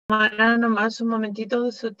tomará nomás un momentito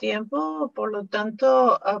de su tiempo, por lo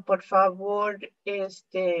tanto, por favor,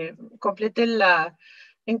 complete la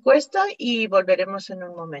encuesta y volveremos en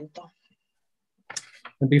un momento.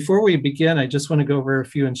 And before we begin, I just want to go over a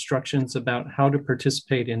few instructions about how to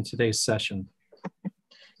participate in today's session.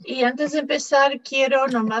 Y antes de empezar, quiero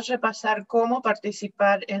nomás repasar cómo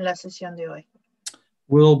participar en la sesión de hoy.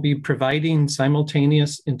 We'll be providing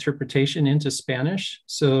simultaneous interpretation into Spanish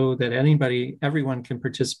so that everyone can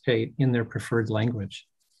participate in their preferred language.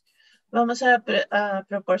 Vamos a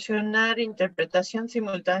proporcionar interpretación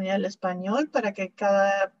simultánea al español para que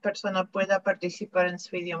cada persona pueda participar en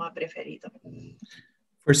su idioma preferido.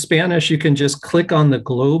 For Spanish, you can just click on the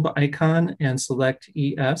globe icon and select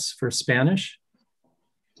ES for Spanish.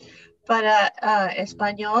 Para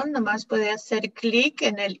español, nomás puede hacer clic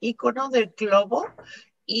en el icono del globo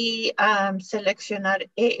y seleccionar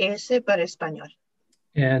ES para español.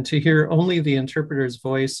 And to hear only the interpreter's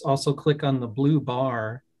voice, also click on the blue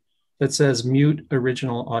bar that says mute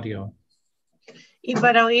original audio. Y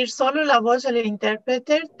para oír solo la voz del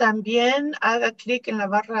intérprete, también haga clic en la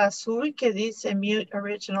barra azul que dice mute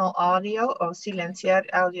original audio o silenciar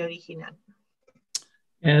audio original.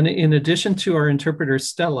 And in addition to our interpreter,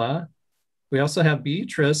 Stella, we also have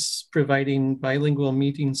Beatrice providing bilingual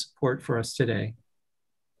meeting support for us today.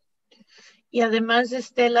 Y además de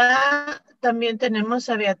Estela, también tenemos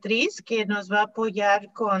a Beatriz que nos va a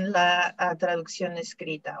apoyar con la traducción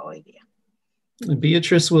escrita hoy día.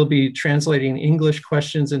 Beatrice will be translating English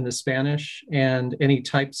questions into Spanish and any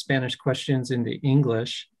typed Spanish questions into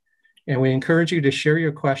English. And we encourage you to share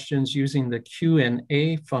your questions using the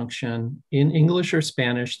Q&A function in English or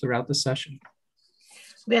Spanish throughout the session.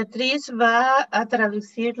 Beatriz va a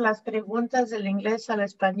traducir las preguntas del inglés al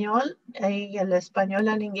español y el español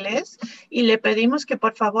al inglés. Y le pedimos que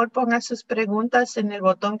por favor ponga sus preguntas en el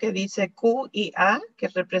botón que dice Q y A, que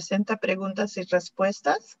representa preguntas y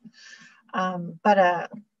respuestas, para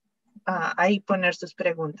ahí poner sus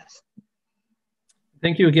preguntas.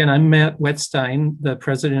 Thank you again. I'm Matt Wettstein, the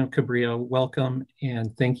president of Cabrillo. Welcome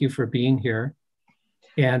and thank you for being here.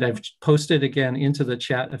 And I've posted again into the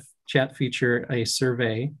chat feature a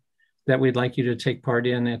survey that we'd like you to take part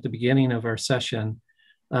in at the beginning of our session.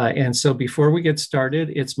 And so before we get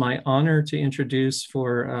started, it's my honor to introduce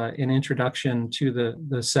for an introduction to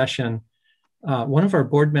the session, one of our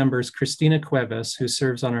board members, Cristina Cuevas, who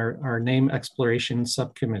serves on our name exploration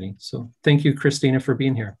subcommittee. So thank you, Cristina, for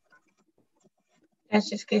being here.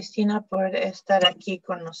 Gracias, Cristina, por estar aquí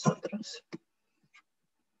con nosotros.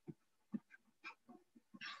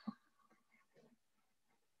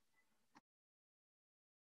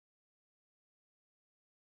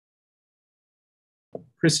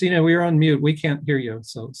 Christina, we are on mute. We can't hear you,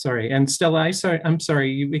 so sorry. And Stella, I'm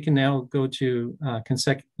sorry. We can now go to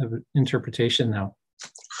consecutive interpretation now.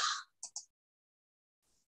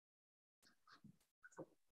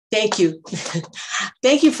 Thank you.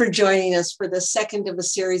 Thank you for joining us for the second of a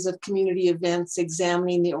series of community events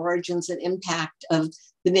examining the origins and impact of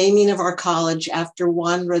the naming of our college after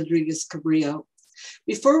Juan Rodriguez Cabrillo.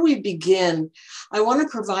 Before we begin, I want to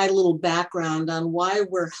provide a little background on why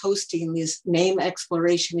we're hosting these name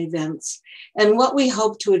exploration events and what we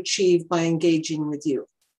hope to achieve by engaging with you.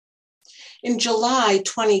 In July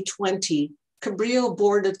 2020, Cabrillo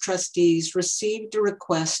Board of Trustees received a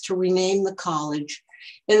request to rename the college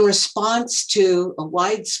in response to a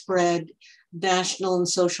widespread national and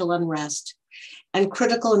social unrest and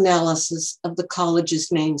critical analysis of the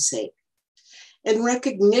college's namesake. In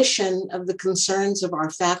recognition of the concerns of our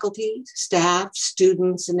faculty, staff,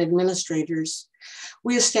 students, and administrators,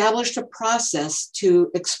 we established a process to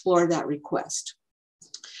explore that request.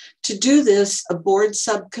 To do this, a board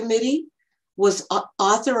subcommittee was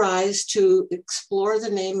authorized to explore the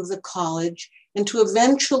name of the college and to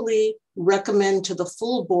eventually recommend to the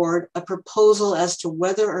full board a proposal as to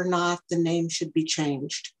whether or not the name should be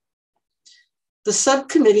changed. The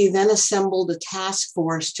subcommittee then assembled a task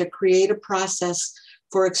force to create a process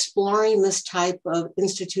for exploring this type of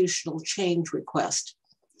institutional change request.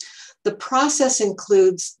 The process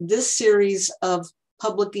includes this series of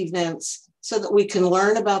public events so that we can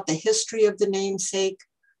learn about the history of the namesake,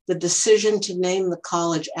 the decision to name the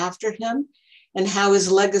college after him, and how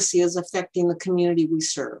his legacy is affecting the community we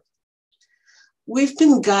serve. We've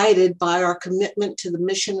been guided by our commitment to the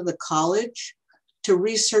mission of the college, to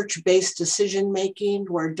research-based decision-making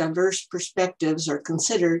where diverse perspectives are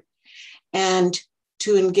considered, and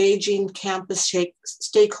to engaging campus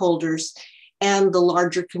stakeholders and the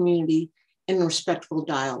larger community in respectful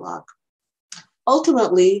dialogue.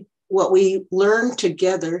 Ultimately, what we learn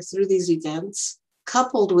together through these events,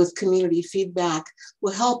 coupled with community feedback,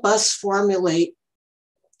 will help us formulate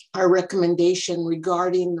our recommendation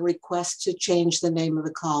regarding the request to change the name of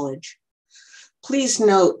the college. Please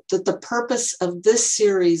note that the purpose of this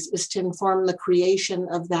series is to inform the creation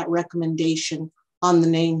of that recommendation on the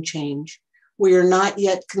name change. We are not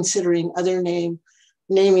yet considering other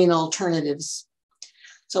naming alternatives.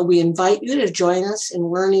 So we invite you to join us in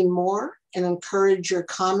learning more and encourage your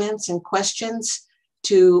comments and questions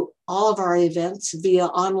to all of our events via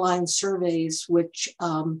online surveys, which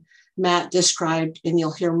Matt described, and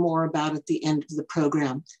you'll hear more about at the end of the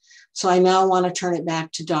program. So I now want to turn it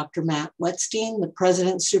back to Dr. Matt Wetstein, the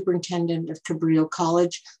President Superintendent of Cabrillo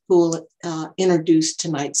College, who will introduce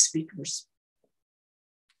tonight's speakers.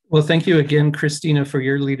 Well, thank you again, Christina, for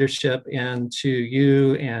your leadership, and to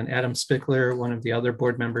you and Adam Spickler, one of the other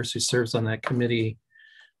board members who serves on that committee.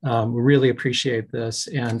 We really appreciate this.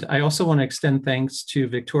 And I also want to extend thanks to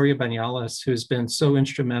Victoria Banyalas, who's been so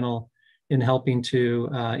instrumental in helping to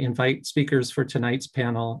invite speakers for tonight's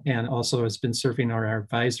panel, and also has been serving on our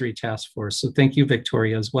advisory task force. So thank you,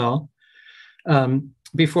 Victoria, as well.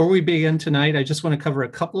 Before we begin tonight, I just want to cover a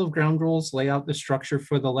couple of ground rules, lay out the structure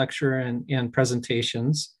for the lecture and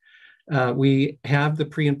presentations. We have the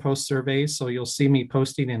pre and post surveys, so you'll see me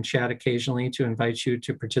posting in chat occasionally to invite you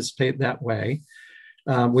to participate that way.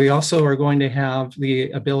 We also are going to have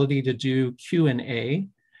the ability to do Q&A.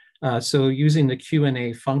 So using the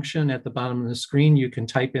Q&A function at the bottom of the screen, you can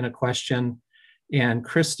type in a question, and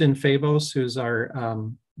Kristen Fabos, who's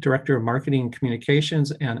our Director of Marketing and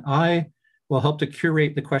Communications, and I will help to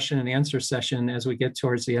curate the question and answer session as we get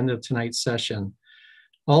towards the end of tonight's session.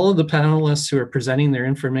 All of the panelists who are presenting their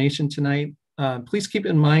information tonight, please keep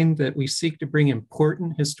in mind that we seek to bring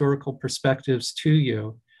important historical perspectives to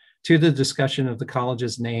you, to the discussion of the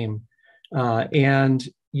college's name. And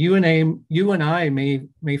you and I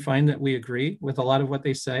may find that we agree with a lot of what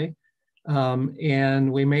they say,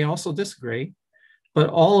 and we may also disagree, but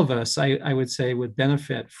all of us, I would say, would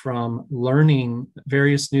benefit from learning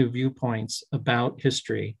various new viewpoints about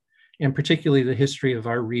history, and particularly the history of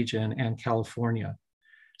our region and California.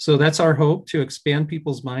 So that's our hope, to expand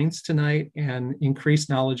people's minds tonight and increase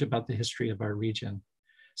knowledge about the history of our region.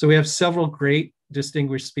 So we have several great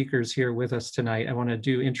distinguished speakers here with us tonight. I want to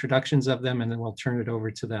do introductions of them, and then we'll turn it over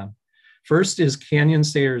to them. First is Canyon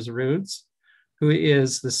Sayers-Rudes, who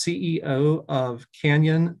is the CEO of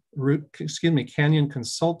Canyon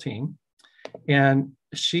Consulting. And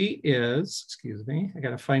she is, excuse me, I got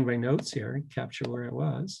to find my notes here and capture where I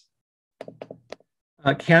was.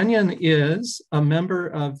 Canyon is a member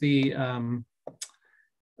of the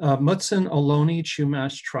Mutsun Ohlone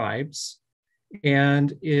Chumash tribes,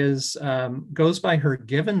 and goes by her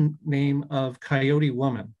given name of Coyote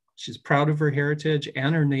Woman. She's proud of her heritage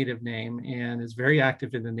and her native name, and is very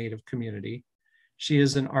active in the Native community. She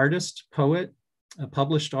is an artist, poet, a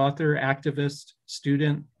published author, activist,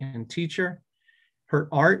 student, and teacher. Her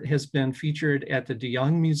art has been featured at the De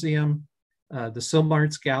Young Museum, the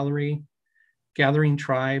Silmarts Gallery, Gathering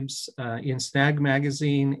Tribes, in Snag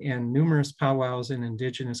Magazine, and numerous powwows and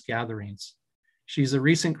indigenous gatherings. She's a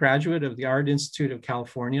recent graduate of the Art Institute of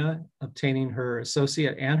California, obtaining her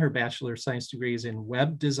associate and her Bachelor of Science degrees in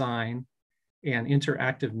web design and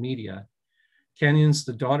interactive media. Canyon's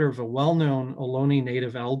the daughter of a well-known Ohlone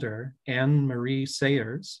native elder, Anne Marie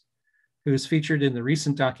Sayers, who is featured in the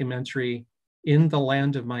recent documentary, In the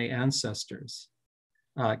Land of My Ancestors.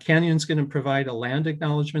 Canyon's going to provide a land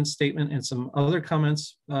acknowledgement statement and some other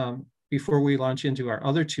comments before we launch into our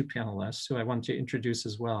other two panelists, who I want to introduce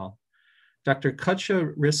as well. Dr.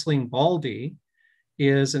 Kutcha Rissling-Baldy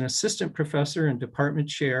is an assistant professor and department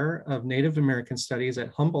chair of Native American Studies at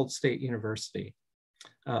Humboldt State University.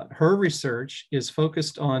 Her research is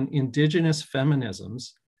focused on indigenous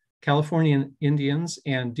feminisms, Californian Indians,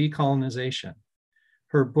 and decolonization.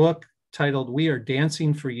 Her book, titled We Are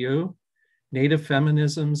Dancing for You, Native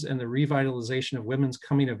Feminisms and the Revitalization of Women's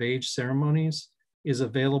Coming of Age Ceremonies, is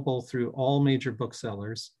available through all major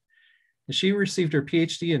booksellers. She received her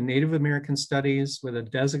PhD in Native American Studies with a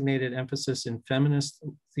designated emphasis in feminist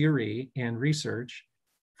theory and research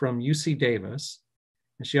from UC Davis.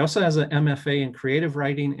 And she also has an MFA in creative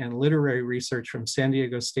writing and literary research from San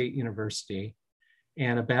Diego State University,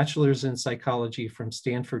 and a bachelor's in psychology from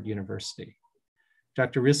Stanford University.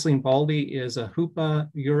 Dr. Rissling-Baldy is a Hupa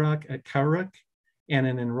Yurok at Kauruk and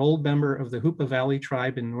an enrolled member of the Hupa Valley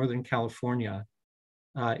tribe in Northern California.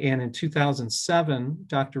 And in 2007,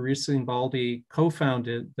 Dr. Rissling-Baldy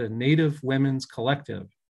co-founded the Native Women's Collective,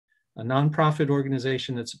 a nonprofit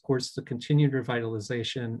organization that supports the continued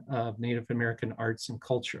revitalization of Native American arts and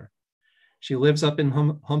culture. She lives up in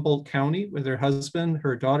Humboldt County with her husband,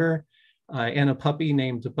 her daughter, and a puppy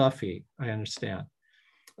named Buffy, I understand.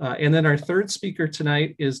 And then our third speaker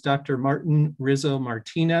tonight is Dr. Martin Rizzo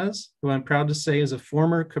Martinez, who I'm proud to say is a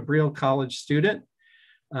former Cabrillo College student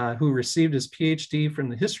who received his PhD from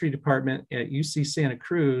the history department at UC Santa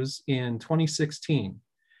Cruz in 2016.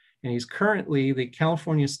 And he's currently the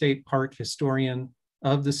California State Park historian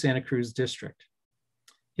of the Santa Cruz district.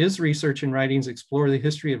 His research and writings explore the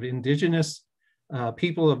history of indigenous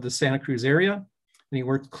people of the Santa Cruz area, and he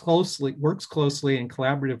works closely and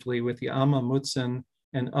collaboratively with the Ama Mutsun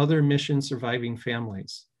and other mission surviving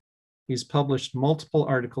families. He's published multiple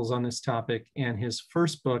articles on this topic, and his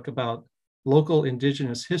first book about local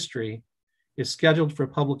indigenous history is scheduled for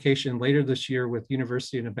publication later this year with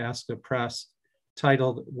University of Nebraska Press,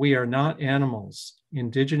 titled "We Are Not Animals: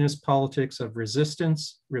 Indigenous Politics of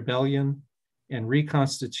Resistance, Rebellion, and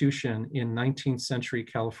Reconstitution in 19th Century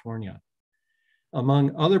California."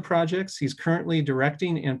 Among other projects, he's currently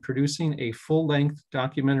directing and producing a full-length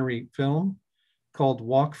documentary film called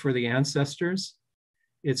Walk for the Ancestors.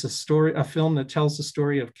 It's a film that tells the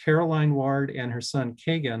story of Caroline Ward and her son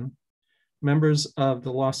Kagan, members of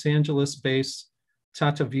the Los Angeles-based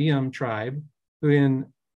Tataviam tribe, who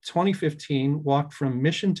in 2015 walked from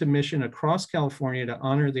mission to mission across California to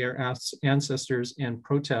honor their ancestors and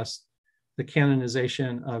protest the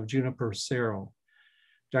canonization of Juniper Cerro.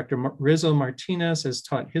 Dr. Rizzo Martinez has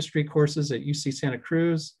taught history courses at UC Santa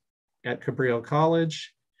Cruz, at Cabrillo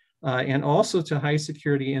College, and also to high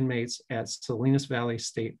security inmates at Salinas Valley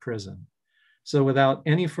State Prison. So without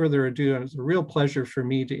any further ado, it's a real pleasure for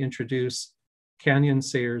me to introduce Kenyon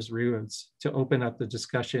Sayers Ruiz to open up the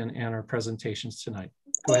discussion and our presentations tonight.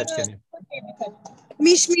 Go ahead, Kenyon.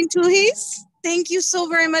 Mishmin Tuhis, thank you so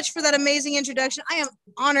very much for that amazing introduction. I am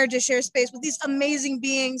honored to share space with these amazing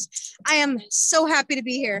beings. I am so happy to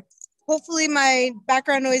be here. Hopefully my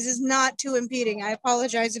background noise is not too impeding. I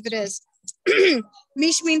apologize if it is.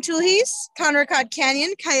 Mishmin Tuhis, Conracod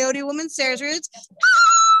Canyon, Coyote Woman, Sayers Ruiz.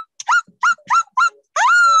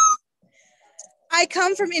 I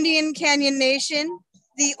come from Indian Canyon Nation,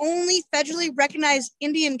 the only federally recognized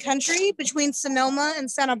Indian country between Sonoma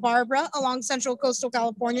and Santa Barbara along central coastal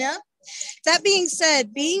California. That being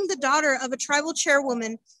said, being the daughter of a tribal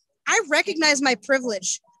chairwoman, I recognize my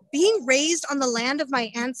privilege. Being raised on the land of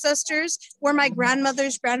my ancestors, where my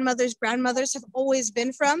grandmothers have always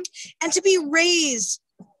been from, and to be raised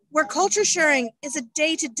where culture sharing is a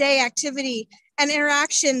day-to-day activity and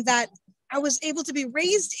interaction that I was able to be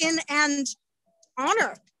raised in and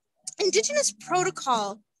honor. Indigenous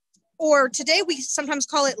protocol, or today we sometimes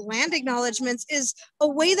call it land acknowledgements, is a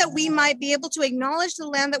way that we might be able to acknowledge the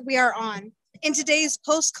land that we are on in today's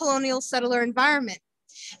post-colonial settler environment.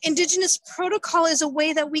 Indigenous protocol is a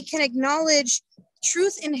way that we can acknowledge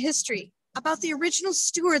truth in history about the original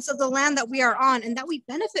stewards of the land that we are on and that we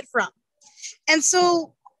benefit from. And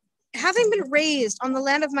so, having been raised on the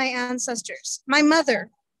land of my ancestors, my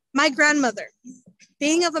mother, my grandmother,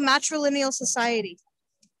 being of a matrilineal society,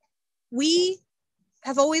 we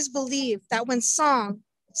have always believed that when song,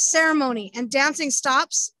 ceremony, and dancing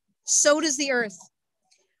stops, so does the earth.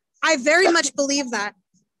 I very much believe that.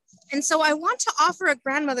 And so I want to offer a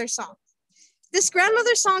grandmother song. This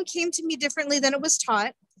grandmother song came to me differently than it was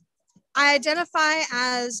taught. I identify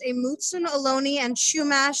as a Mutsun, Ohlone, and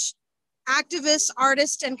Chumash activist,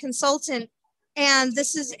 artist, and consultant. And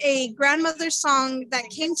this is a grandmother song that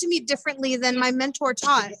came to me differently than my mentor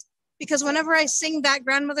taught. Because whenever I sing that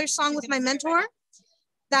grandmother song with my mentor,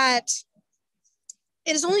 that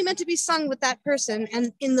it is only meant to be sung with that person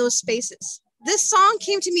and in those spaces. This song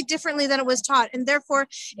came to me differently than it was taught, and therefore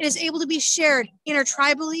it is able to be shared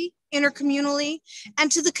intertribally, intercommunally,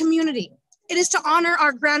 and to the community. It is to honor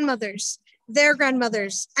our grandmothers, their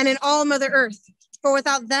grandmothers, and in all Mother Earth. For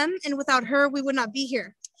without them and without her, we would not be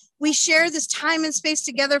here. We share this time and space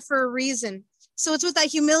together for a reason. So it's with that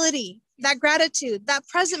humility, that gratitude, that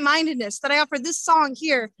present-mindedness that I offer this song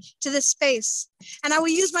here to this space. And I will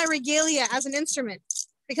use my regalia as an instrument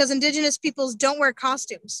because Indigenous peoples don't wear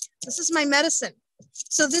costumes. This is my medicine.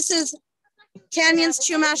 So this is Canyon's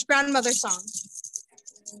Chumash grandmother song.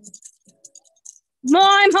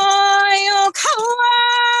 Moi moi o kawana,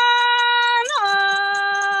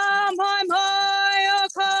 moi moi o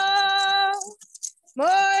ka,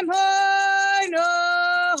 moi moi no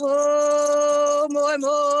ho, moi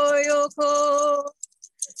moi o ko,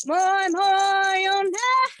 moi moi o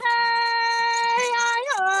ne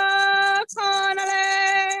ayo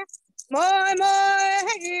konale, moi moi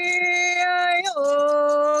ayo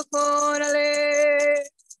konale,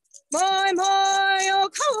 moi moi o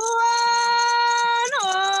kawana.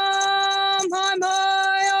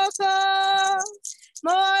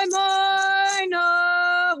 Moi moi no,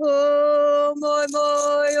 moi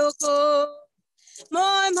moi oko,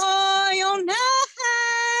 moi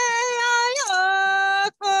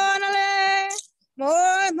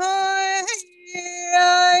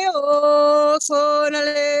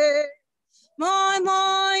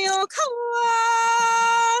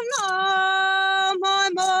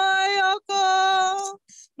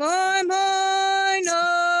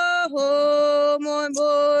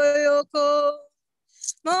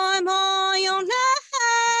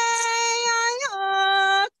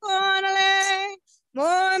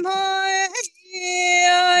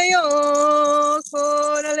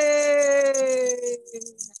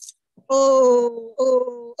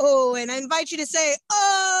want you to say,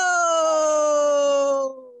 oh.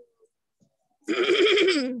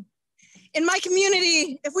 In my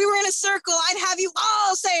community, if we were in a circle, I'd have you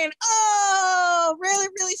all saying, oh, really,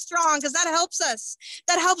 really strong, because that helps us.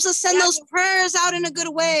 That helps us send those prayers out in a good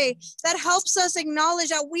way. That helps us acknowledge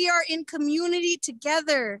that we are in community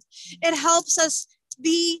together. It helps us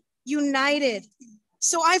be united.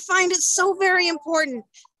 So I find it so very important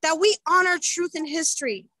that we honor truth in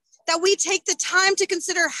history, that we take the time to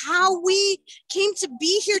consider how we came to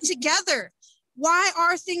be here together. Why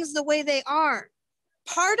are things the way they are?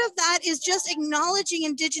 Part of that is just acknowledging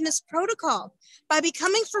Indigenous protocol by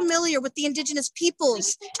becoming familiar with the Indigenous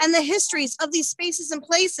peoples and the histories of these spaces and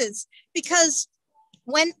places. Because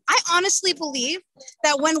when I honestly believe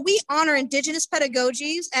that when we honor Indigenous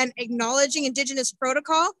pedagogies and acknowledging Indigenous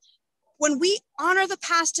protocol, when we honor the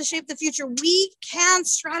past to shape the future, we can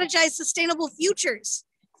strategize sustainable futures.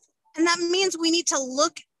 And that means we need to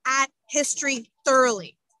look at history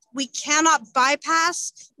thoroughly. We cannot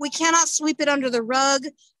bypass, we cannot sweep it under the rug.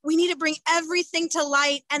 We need to bring everything to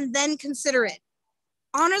light and then consider it.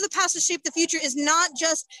 Honor the past to shape the future is not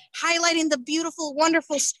just highlighting the beautiful,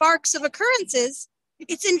 wonderful sparks of occurrences.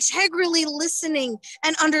 It's integrally listening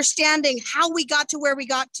and understanding how we got to where we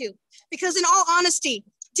got to. Because in all honesty,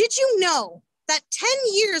 did you know that 10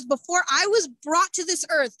 years before I was brought to this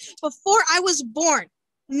earth, before I was born,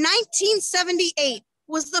 1978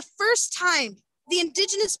 was the first time the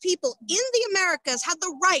Indigenous people in the Americas had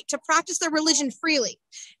the right to practice their religion freely.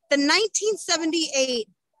 The 1978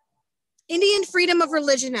 Indian Freedom of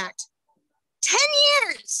Religion Act. 10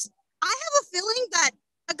 years. I have a feeling that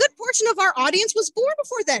a good portion of our audience was born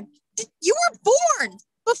before then. You were born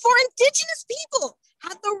before Indigenous people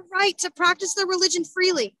had the right to practice their religion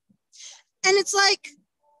freely. And it's like,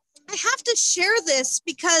 I have to share this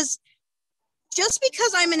because just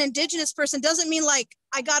because I'm an Indigenous person doesn't mean like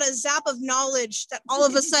I got a zap of knowledge that all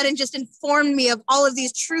of a sudden just informed me of all of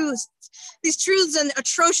these truths and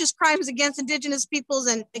atrocious crimes against Indigenous peoples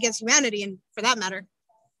and against humanity, and for that matter.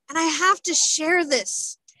 And I have to share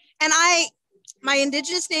this. And my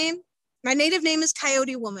Indigenous name, my native name is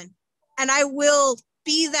Coyote Woman. And I will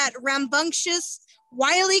be that rambunctious,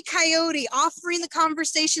 wily coyote offering the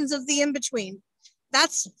conversations of the in-between.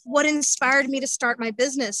 That's what inspired me to start my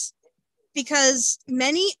business, because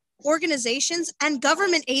many organizations and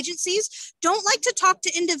government agencies don't like to talk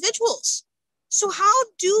to individuals. So how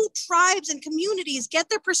do tribes and communities get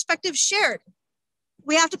their perspectives shared?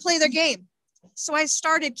 We have to play their game. So I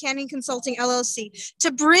started Canyon Consulting LLC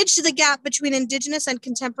to bridge the gap between Indigenous and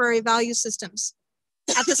contemporary value systems.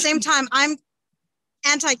 At the same time, I'm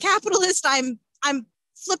anti-capitalist. I'm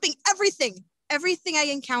flipping everything I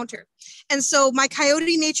encounter. And so my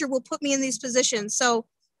coyote nature will put me in these positions. So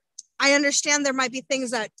I understand there might be things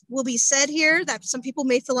that will be said here that some people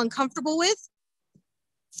may feel uncomfortable with.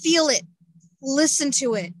 Feel it, listen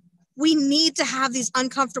to it. We need to have these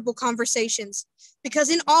uncomfortable conversations because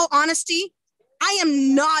in all honesty, I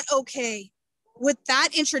am not okay with that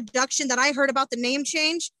introduction that I heard about the name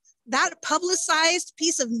change, that publicized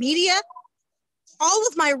piece of media. All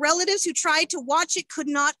of my relatives who tried to watch it could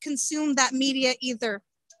not consume that media either.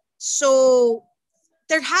 So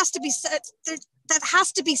there has to be that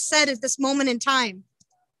has to be said at this moment in time.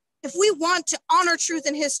 If we want to honor truth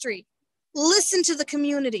and history, listen to the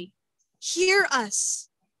community, hear us,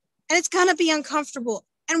 and it's gonna be uncomfortable.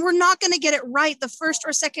 And we're not gonna get it right the first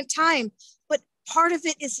or second time, but part of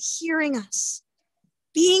it is hearing us,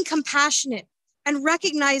 being compassionate, and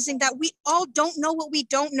recognizing that we all don't know what we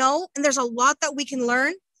don't know, and there's a lot that we can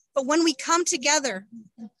learn, but when we come together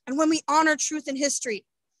and when we honor truth and history,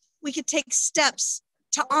 we could take steps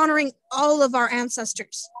to honoring all of our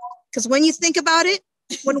ancestors. Because when you think about it,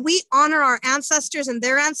 when we honor our ancestors and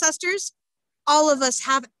their ancestors, all of us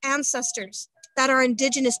have ancestors that are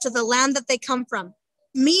indigenous to the land that they come from,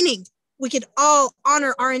 meaning we could all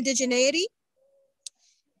honor our indigeneity.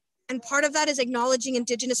 And part of that is acknowledging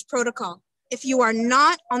Indigenous protocol. If you are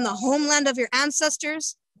not on the homeland of your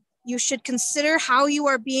ancestors, you should consider how you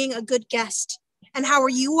are being a good guest and how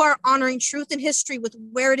you are honoring truth and history with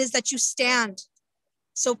where it is that you stand.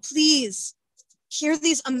 So please hear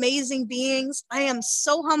these amazing beings. I am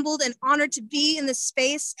so humbled and honored to be in this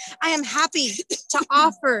space. I am happy to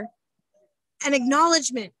offer an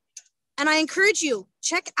acknowledgement. And I encourage you,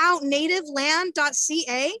 check out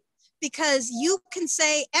nativeland.ca, because you can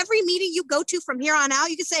say every meeting you go to from here on out,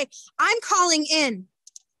 you can say, I'm calling in.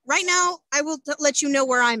 Right now, I will let you know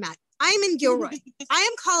where I'm at. I'm in Gilroy. I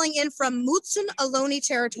am calling in from Mutsun Ohlone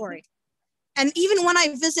territory. And even when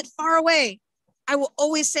I visit far away, I will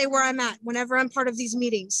always say where I'm at whenever I'm part of these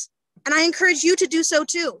meetings. And I encourage you to do so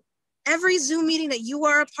too. Every Zoom meeting that you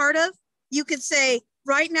are a part of, you could say,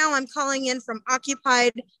 right now I'm calling in from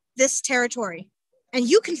occupied this territory. And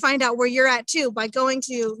you can find out where you're at too by going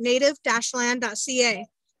to native-land.ca.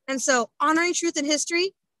 And so honoring truth and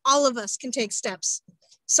history, all of us can take steps.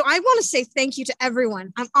 So I want to say thank you to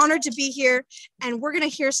everyone. I'm honored to be here, and we're going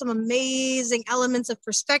to hear some amazing elements of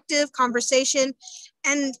perspective, conversation,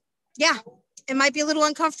 and yeah, it might be a little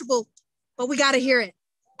uncomfortable, but we got to hear it.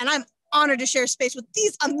 And I'm honored to share space with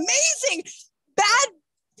these amazing,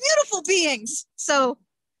 beautiful beings. So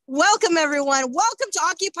welcome, everyone. Welcome to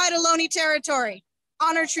Occupied Ohlone territory.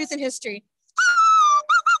 Honor, truth, and history.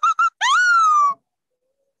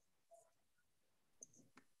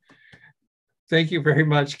 Thank you very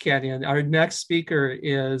much, Canyon. Our next speaker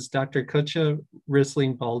is Dr. Kutcha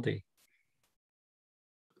Risling-Baldi.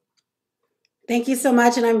 Thank you so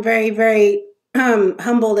much. And I'm very, very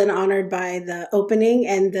humbled and honored by the opening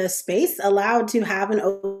and the space allowed to have an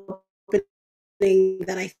opening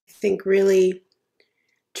that I think really,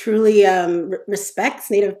 truly respects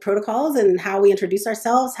Native protocols and how we introduce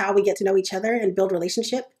ourselves, how we get to know each other and build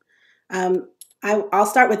relationship. I'll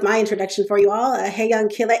start with my introduction for you all.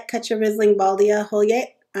 Heyan Kilek Kutcha Risling-Baldi Holyet.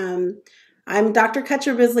 I'm Dr.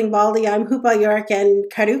 Kutcha Risling-Baldi. I'm Hoopa York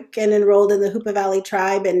and Karuk and enrolled in the Hoopa Valley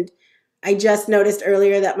tribe. And I just noticed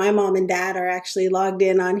earlier that my mom and dad are actually logged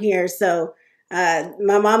in on here. So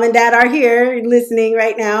my mom and dad are here listening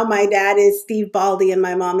right now. My dad is Steve Baldi and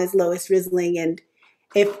my mom is Lois Risling. And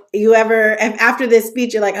if after this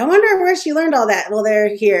speech, you're like, I wonder where she learned all that. Well,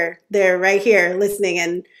 they're here. They're right here listening.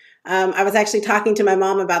 And I was actually talking to my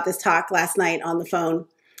mom about this talk last night on the phone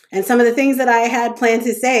and some of the things that I had planned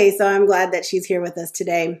to say. So I'm glad that she's here with us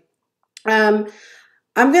today. I'm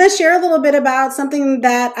going to share a little bit about something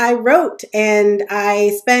that I wrote, and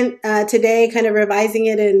I spent today kind of revising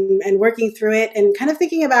it and working through it and kind of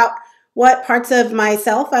thinking about what parts of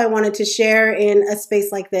myself I wanted to share in a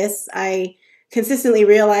space like this. I consistently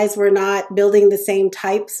realize we're not building the same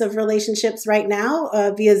types of relationships right now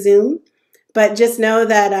via Zoom. But just know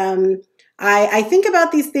that I think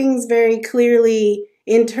about these things very clearly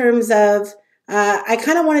in terms of, I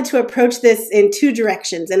kind of wanted to approach this in two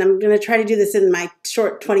directions, and I'm going to try to do this in my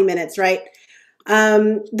short 20 minutes, right?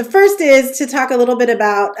 The first is to talk a little bit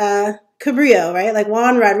about Cabrillo, right? Like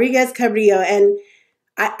Juan Rodriguez Cabrillo. And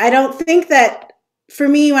I don't think that, for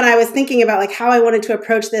me, when I was thinking about like how I wanted to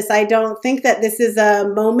approach this, I don't think that this is a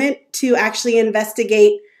moment to actually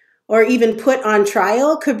investigate or even put on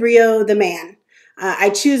trial Cabrillo the man. I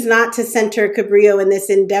choose not to center Cabrillo in this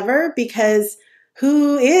endeavor because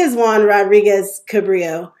who is Juan Rodriguez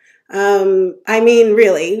Cabrillo? I mean,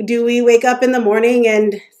 really, do we wake up in the morning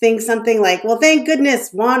and think something like, well, thank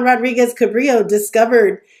goodness Juan Rodriguez Cabrillo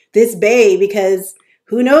discovered this bay, because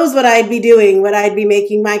who knows what I'd be doing, what I'd be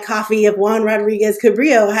making my coffee if Juan Rodriguez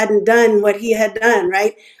Cabrillo hadn't done what he had done,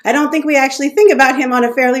 right? I don't think we actually think about him on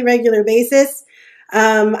a fairly regular basis.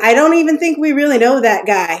 I don't even think we really know that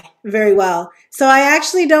guy very well. So I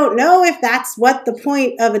actually don't know if that's what the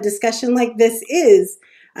point of a discussion like this is.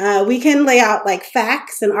 We can lay out like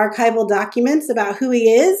facts and archival documents about who he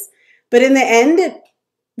is, but in the end, it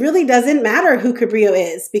really doesn't matter who Cabrillo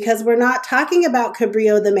is, because we're not talking about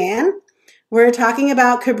Cabrillo the man. We're talking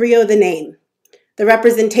about Cabrillo the name, the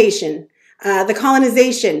representation, the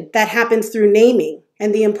colonization that happens through naming,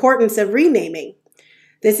 and the importance of renaming.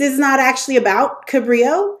 This is not actually about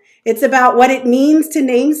Cabrillo. It's about what it means to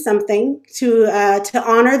name something, to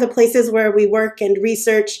honor the places where we work and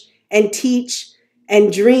research and teach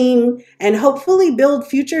and dream and hopefully build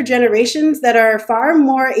future generations that are far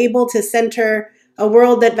more able to center a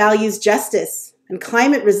world that values justice and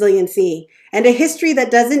climate resiliency and a history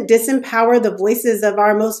that doesn't disempower the voices of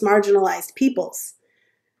our most marginalized peoples.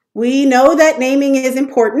 We know that naming is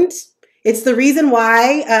important. It's the reason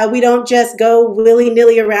why we don't just go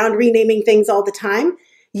willy-nilly around renaming things all the time.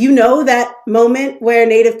 You know that moment where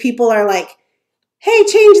Native people are like, hey,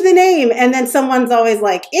 change the name. And then someone's always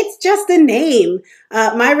like, it's just a name.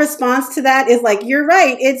 My response to that is like, you're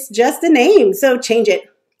right, it's just a name, so change it.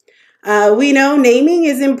 We know naming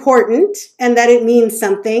is important and that it means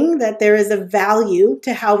something, that there is a value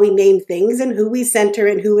to how we name things and who we center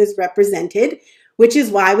and who is represented, which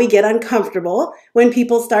is why we get uncomfortable when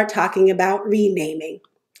people start talking about renaming.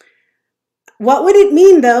 What would it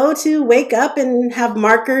mean, though, to wake up and have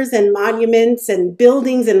markers and monuments and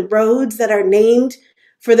buildings and roads that are named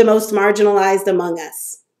for the most marginalized among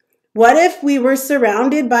us? What if we were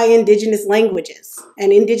surrounded by indigenous languages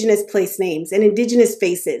and indigenous place names and indigenous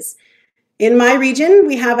faces? In my region,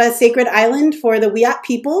 we have a sacred island for the Wiyot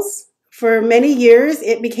peoples. For many years,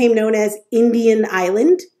 it became known as Indian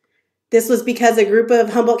Island. This was because a group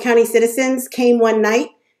of Humboldt County citizens came one night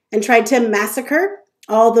and tried to massacre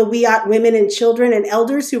all the Wiyot women and children and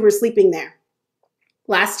elders who were sleeping there.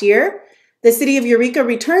 Last year, the city of Eureka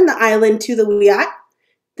returned the island to the Wiyot.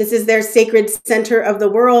 This is their sacred center of the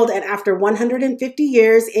world, and after 150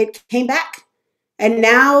 years, it came back. And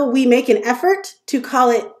now we make an effort to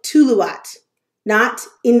call it Tuluat, not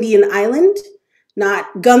Indian Island,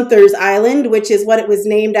 not Gunther's Island, which is what it was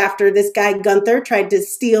named after. This guy Gunther tried to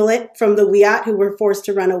steal it from the Wiyot who were forced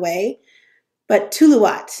to run away. But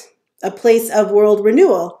Tuluat, a place of world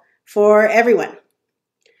renewal for everyone.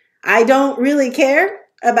 I don't really care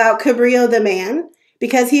about Cabrillo the man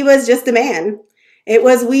because he was just a man. It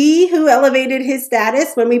was we who elevated his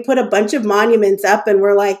status when we put a bunch of monuments up and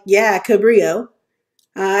were like, yeah, Cabrillo.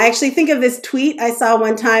 I actually think of this tweet I saw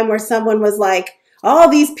one time where someone was like, all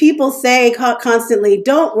these people say constantly,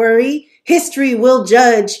 don't worry, history will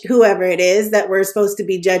judge whoever it is that we're supposed to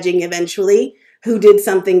be judging eventually, who did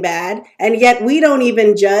something bad. And yet we don't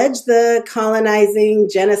even judge the colonizing,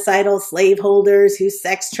 genocidal slaveholders who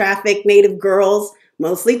sex trafficked Native girls,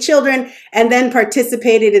 mostly children, and then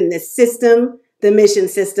participated in this system, the mission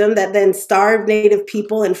system, that then starved Native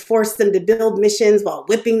people and forced them to build missions while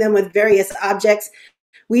whipping them with various objects.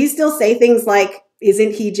 We still say things like,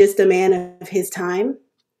 isn't he just a man of his time?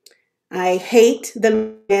 I hate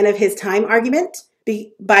the man of his time argument,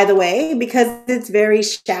 by the way, because it's very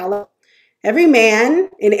shallow. Every man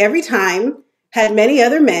in every time had many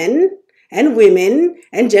other men and women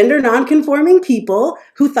and gender nonconforming people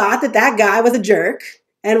who thought that that guy was a jerk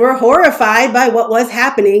and were horrified by what was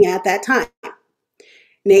happening at that time.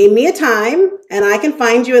 Name me a time, and I can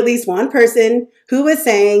find you at least one person who was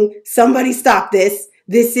saying, somebody stop this,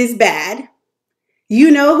 this is bad. You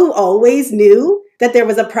know who always knew that there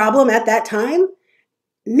was a problem at that time?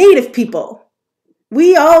 Native people.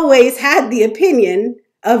 We always had the opinion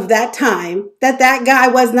of that time that that guy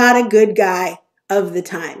was not a good guy of the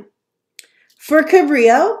time. For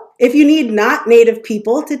Cabrillo, if you need not Native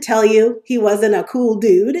people to tell you he wasn't a cool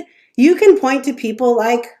dude, you can point to people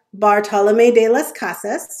like Bartolomé de las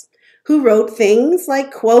Casas, who wrote things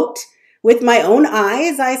like, quote, with my own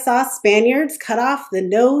eyes, I saw Spaniards cut off the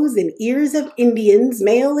nose and ears of Indians,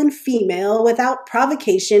 male and female, without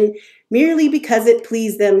provocation, merely because it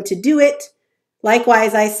pleased them to do it.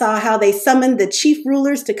 Likewise, I saw how they summoned the chief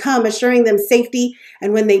rulers to come, assuring them safety,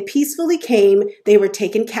 and when they peacefully came, they were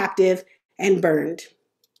taken captive and burned.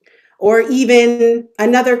 Or even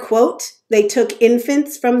another quote, they took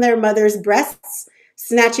infants from their mothers' breasts,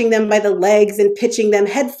 snatching them by the legs and pitching them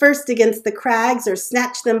headfirst against the crags, or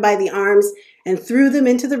snatched them by the arms and threw them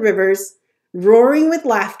into the rivers, roaring with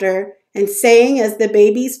laughter and saying as the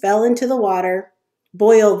babies fell into the water,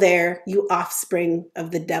 boil there, you offspring of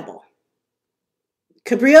the devil.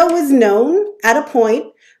 Cabrillo was known at a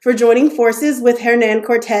point for joining forces with Hernán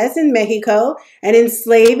Cortés in Mexico and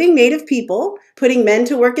enslaving Native people, putting men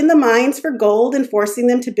to work in the mines for gold and forcing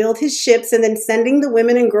them to build his ships and then sending the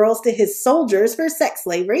women and girls to his soldiers for sex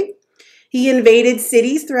slavery. He invaded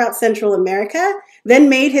cities throughout Central America, then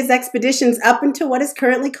made his expeditions up into what is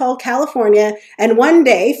currently called California, and one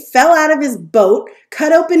day fell out of his boat,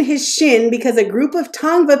 cut open his shin because a group of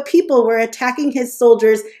Tongva people were attacking his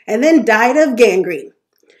soldiers, and then died of gangrene.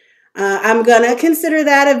 I'm going to consider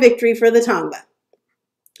that a victory for the Tongva.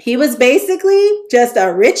 He was basically just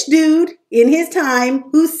a rich dude in his time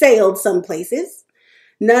who sailed some places.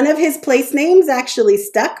 None of his place names actually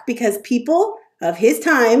stuck because people of his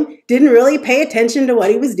time didn't really pay attention to what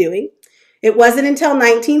he was doing. It wasn't until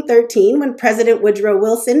 1913 when President Woodrow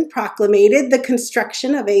Wilson proclaimed the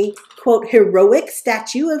construction of a, quote, heroic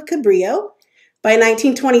statue of Cabrillo. By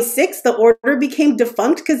 1926, the order became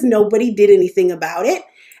defunct because nobody did anything about it.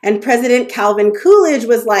 And President Calvin Coolidge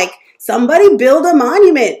was like, somebody build a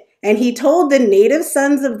monument. And he told the Native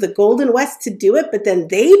sons of the Golden West to do it, but then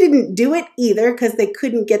they didn't do it either because they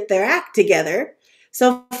couldn't get their act together.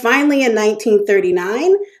 So finally in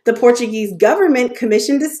 1939, the Portuguese government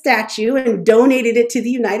commissioned a statue and donated it to the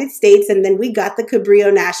United States, and then we got the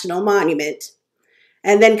Cabrillo National Monument.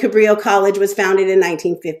 And then Cabrillo College was founded in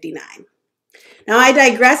 1959. Now I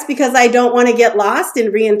digress because I don't want to get lost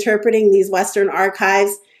in reinterpreting these Western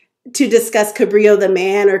archives to discuss Cabrillo the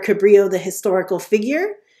man or Cabrillo the historical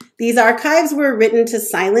figure. These archives were written to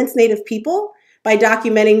silence Native people by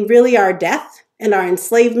documenting really our death and our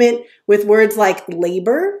enslavement with words like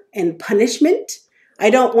labor and punishment.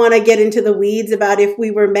 I don't want to get into the weeds about if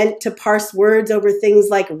we were meant to parse words over things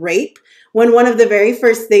like rape, when one of the very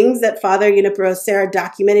first things that Father Junipero Serra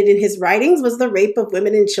documented in his writings was the rape of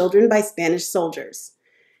women and children by Spanish soldiers.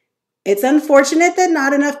 It's unfortunate that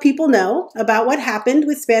not enough people know about what happened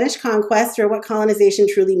with Spanish conquest or what colonization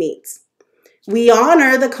truly means. We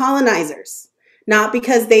honor the colonizers, not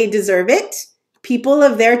because they deserve it, People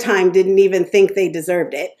of their time didn't even think they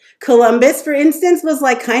deserved it. Columbus, for instance, was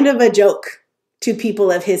like kind of a joke to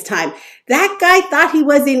people of his time. That guy thought he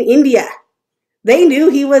was in India. They knew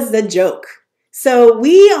he was the joke. So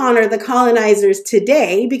we honor the colonizers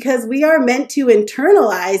today because we are meant to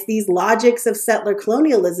internalize these logics of settler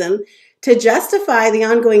colonialism to justify the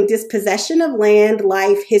ongoing dispossession of land,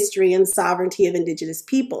 life, history, and sovereignty of indigenous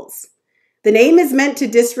peoples. The name is meant to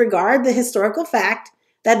disregard the historical fact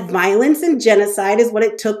that violence and genocide is what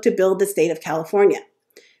it took to build the state of California.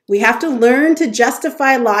 We have to learn to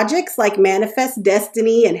justify logics like manifest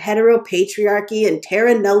destiny and heteropatriarchy and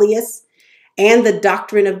terra nullius and the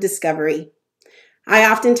doctrine of discovery. I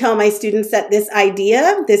often tell my students that this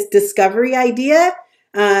idea, this discovery idea,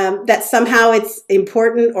 that somehow it's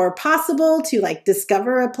important or possible to like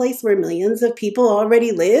discover a place where millions of people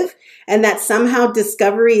already live, and that somehow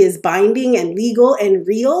discovery is binding and legal and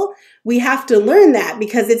real. We have to learn that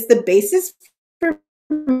because it's the basis for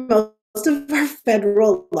most of our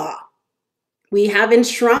federal law. We have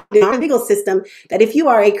enshrined in our legal system that if you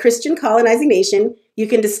are a Christian colonizing nation, you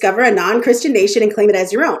can discover a non-Christian nation and claim it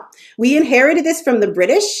as your own. We inherited this from the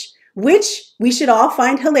British, which we should all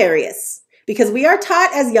find hilarious because we are taught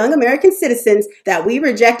as young American citizens that we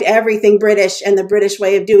reject everything British and the British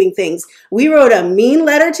way of doing things. We wrote a mean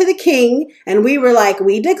letter to the king and we were like,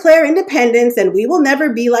 we declare independence and we will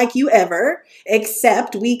never be like you ever,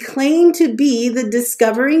 except we claim to be the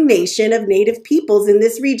discovering nation of native peoples in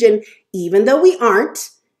this region, even though we aren't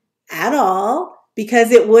at all,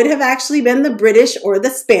 because it would have actually been the British or the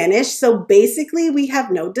Spanish. So basically we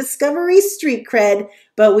have no discovery street cred,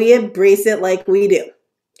 but we embrace it like we do.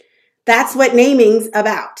 That's what naming's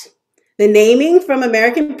about. The naming from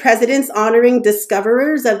American presidents honoring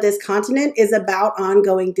discoverers of this continent is about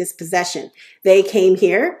ongoing dispossession. They came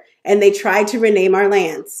here and they tried to rename our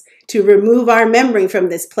lands, to remove our memory from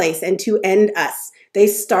this place and to end us. They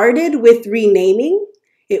started with renaming.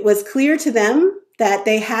 It was clear to them that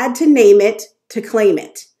they had to name it to claim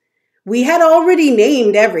it. We had already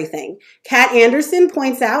named everything. Kat Anderson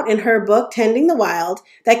points out in her book, Tending the Wild,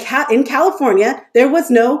 that in California, there was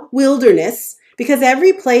no wilderness because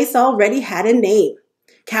every place already had a name.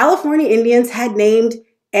 California Indians had named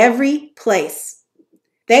every place.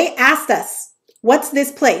 They asked us, what's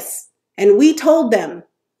this place? And we told them,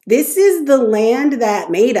 this is the land that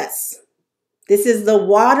made us. This is the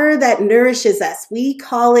water that nourishes us. We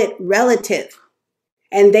call it relative.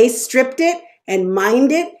 And they stripped it and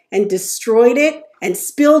mined it and destroyed it and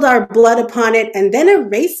spilled our blood upon it and then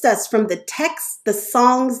erased us from the texts, the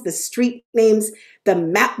songs, the street names, the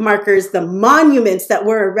map markers, the monuments that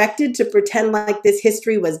were erected to pretend like this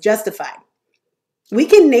history was justified. We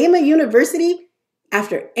can name a university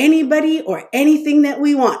after anybody or anything that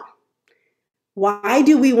we want. Why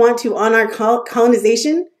do we want to honor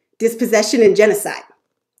colonization, dispossession, and genocide?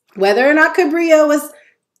 Whether or not Cabrillo was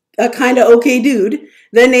a kind of okay dude,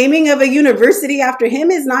 the naming of a university after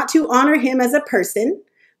him is not to honor him as a person,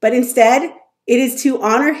 but instead it is to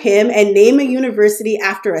honor him and name a university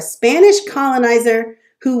after a Spanish colonizer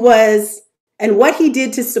who was, and what he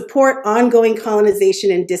did to support ongoing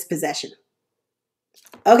colonization and dispossession.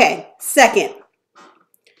 Okay, second,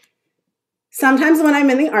 sometimes when I'm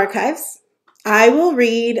in the archives, I will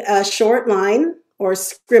read a short line or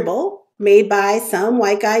scribble made by some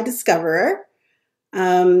white guy discoverer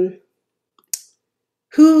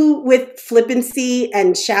who with flippancy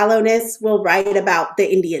and shallowness will write about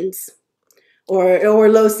the Indians or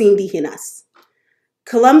los indígenas.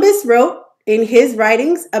 Columbus wrote in his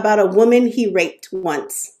writings about a woman he raped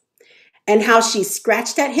once and how she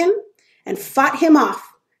scratched at him and fought him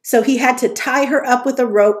off. So he had to tie her up with a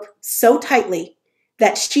rope so tightly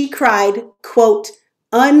that she cried, quote,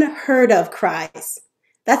 unheard of cries.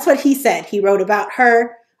 That's what he said. He wrote about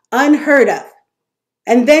her, unheard of.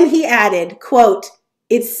 And then he added, quote,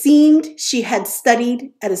 it seemed she had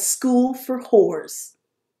studied at a school for whores.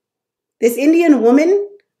 This Indian woman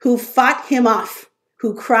who fought him off,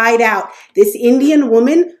 who cried out, this Indian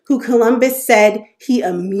woman who Columbus said he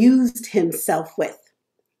amused himself with.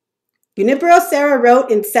 Junipero Serra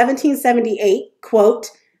wrote in 1778, quote,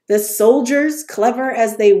 the soldiers, clever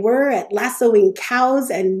as they were at lassoing cows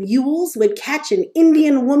and mules, would catch an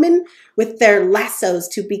Indian woman with their lassos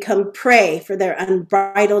to become prey for their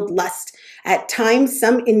unbridled lust. At times,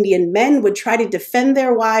 some Indian men would try to defend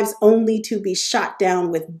their wives only to be shot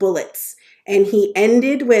down with bullets. And he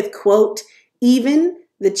ended with, quote, even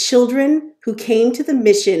the children who came to the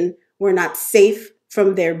mission were not safe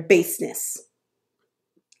from their baseness.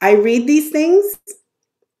 I read these things,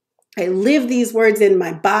 I live these words in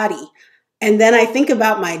my body, and then I think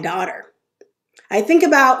about my daughter. I think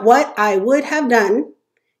about what I would have done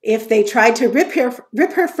if they tried to rip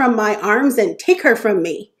her from my arms and take her from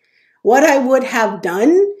me, what I would have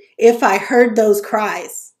done if I heard those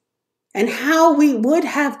cries, and how we would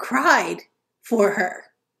have cried for her.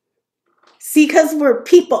 See, because we're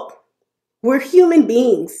people, we're human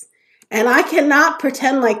beings, and I cannot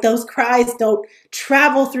pretend like those cries don't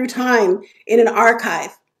travel through time in an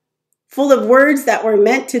archive full of words that were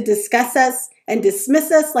meant to discuss us and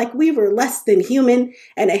dismiss us like we were less than human,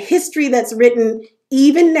 and a history that's written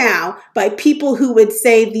even now by people who would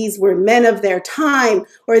say these were men of their time,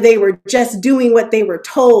 or they were just doing what they were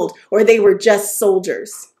told, or they were just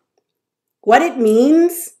soldiers. What it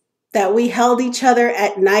means that we held each other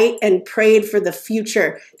at night and prayed for the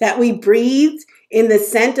future, that we breathed in the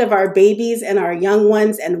scent of our babies and our young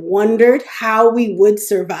ones and wondered how we would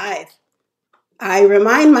survive. I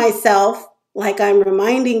remind myself, like I'm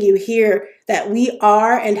reminding you here, that we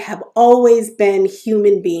are and have always been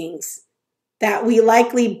human beings, that we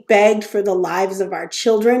likely begged for the lives of our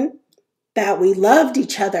children, that we loved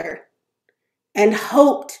each other and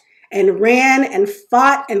hoped and ran and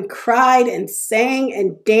fought and cried and sang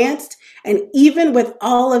and danced. And even with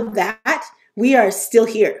all of that, we are still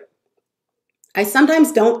here. I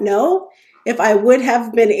sometimes don't know if I would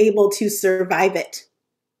have been able to survive it.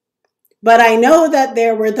 But I know that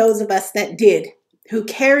there were those of us that did, who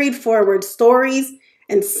carried forward stories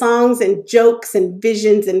and songs and jokes and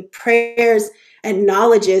visions and prayers and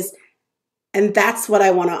knowledges. And that's what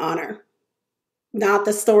I want to honor. Not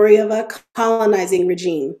the story of a colonizing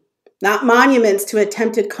regime, not monuments to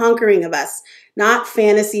attempted conquering of us, not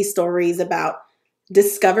fantasy stories about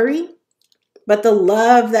discovery, but the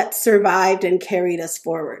love that survived and carried us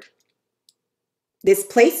forward. This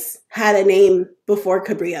place had a name before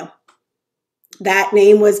Cabrillo. That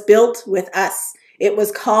name was built with us. It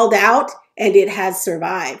was called out and it has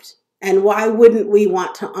survived. And why wouldn't we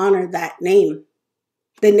want to honor that name?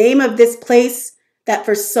 The name of this place that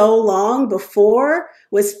for so long before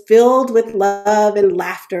was filled with love and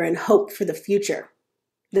laughter and hope for the future.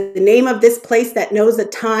 The name of this place that knows a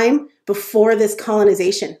time before this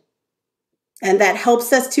colonization, and that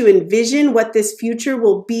helps us to envision what this future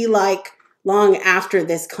will be like long after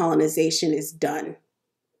this colonization is done.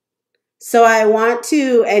 So I want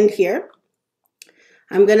to end here.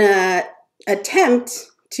 I'm going to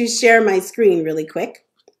attempt to share my screen really quick.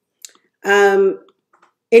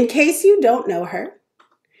 In case you don't know her,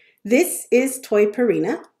 this is Toi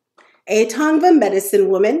Perina, a Tongva medicine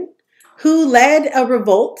woman who led a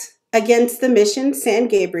revolt against the mission San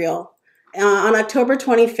Gabriel on October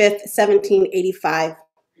 25th, 1785.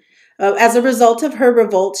 As a result of her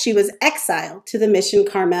revolt, she was exiled to the Mission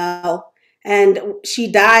Carmel, and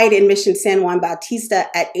she died in Mission San Juan Bautista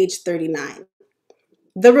at age 39.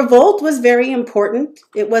 The revolt was very important.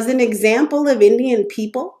 It was an example of Indian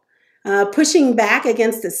people pushing back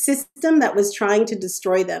against a system that was trying to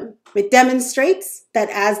destroy them. It demonstrates that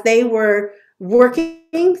as they were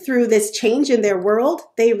working through this change in their world,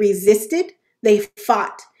 they resisted, they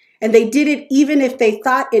fought, and they did it even if they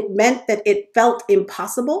thought it meant that it felt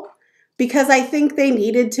impossible, because I think they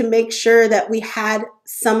needed to make sure that we had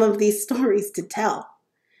some of these stories to tell.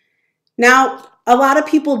 Now, a lot of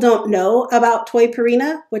people don't know about Toi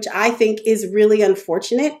Perina, which I think is really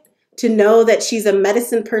unfortunate, to know that she's a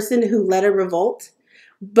medicine person who led a revolt.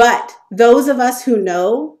 But those of us who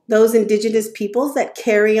know, those indigenous peoples that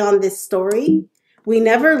carry on this story, we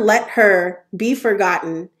never let her be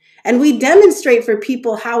forgotten. And we demonstrate for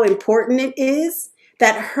people how important it is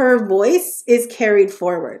that her voice is carried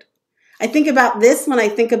forward. I think about this when I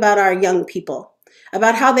think about our young people,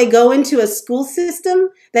 about how they go into a school system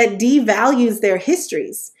that devalues their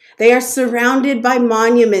histories. They are surrounded by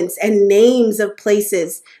monuments and names of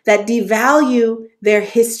places that devalue their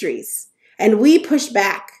histories. And we push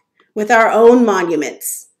back with our own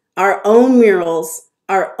monuments, our own murals,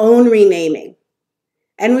 our own renaming.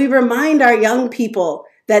 And we remind our young people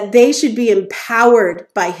that they should be empowered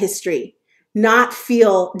by history, not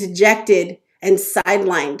feel dejected and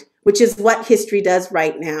sidelined, which is what history does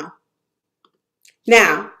right now.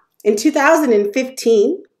 Now, in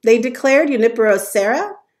 2015, they declared Junipero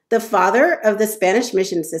Serra, the father of the Spanish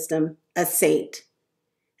mission system, a saint.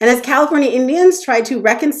 And as California Indians tried to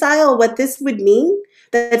reconcile what this would mean,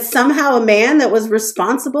 that somehow a man that was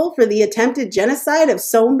responsible for the attempted genocide of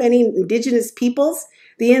so many indigenous peoples,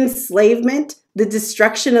 the enslavement, the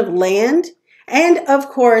destruction of land, and of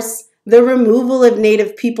course, the removal of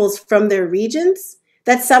native peoples from their regions,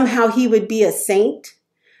 that somehow he would be a saint.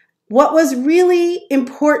 What was really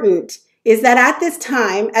important is that at this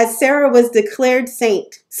time, as Sarah was declared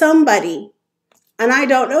saint, somebody, and I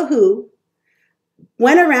don't know who,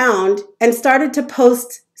 went around and started to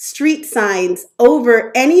post street signs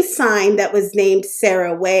over any sign that was named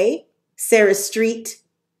Sarah Way, Sarah Street,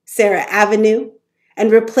 Sarah Avenue,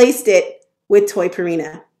 and replaced it with Toy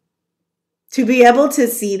Purina. To be able to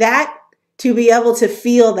see that, to be able to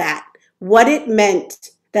feel that, what it meant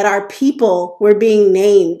that our people were being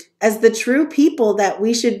named as the true people that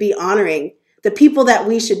we should be honoring, the people that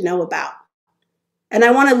we should know about. And I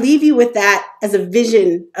want to leave you with that as a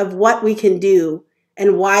vision of what we can do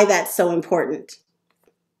and why that's so important.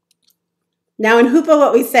 Now in Hoopa,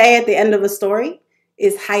 what we say at the end of a story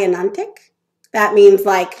is Hayanantik. That means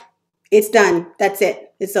like, it's done, that's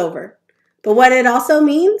it, it's over. But what it also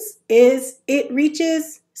means is it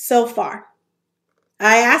reaches so far.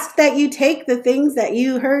 I ask that you take the things that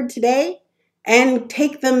you heard today and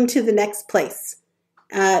take them to the next place.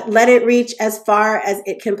 Let it reach as far as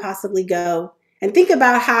it can possibly go. And think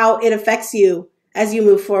about how it affects you as you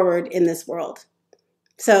move forward in this world.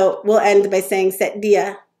 So we'll end by saying Set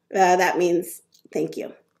Dia. That means thank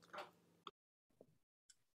you.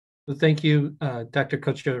 Well, thank you, Dr.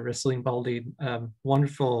 Kocha Risling Baldi.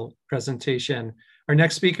 Wonderful presentation. Our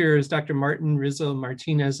next speaker is Dr. Martin Rizzo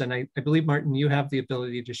Martinez, and I believe, Martin, you have the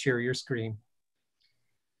ability to share your screen.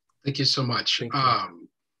 Thank you so much.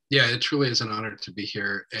 Yeah, it truly is an honor to be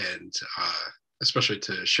here, and especially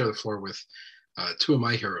to share the floor with two of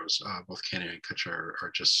my heroes. Both Canyon and Kocha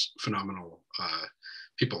are just phenomenal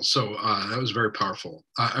people. So that was very powerful.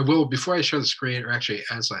 I will, before I share the screen, or actually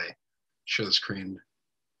as I share the screen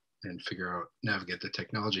and navigate the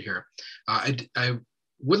technology here, I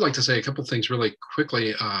would like to say a couple things really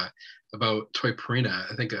quickly about Toy Purina.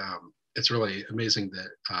 I think it's really amazing that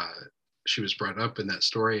she was brought up in that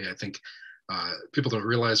story. I think people don't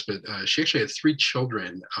realize, but she actually had 3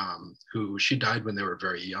 children who she died when they were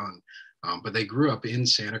very young, but they grew up in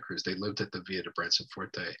Santa Cruz. They lived at the Villa de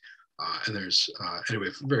Branciforte. And there's, anyway,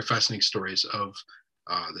 very fascinating stories of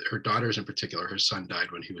her daughters in particular. Her son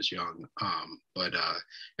died when he was young.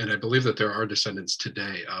 And I believe that there are descendants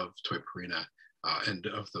today of Toy Purina and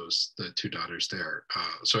of the 2 daughters there.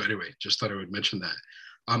 So anyway, just thought I would mention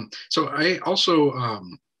that. So I also,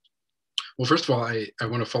 well, first of all, I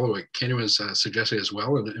want to follow what Canyon was suggesting as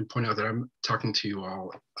well, and point out that I'm talking to you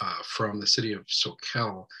all from the city of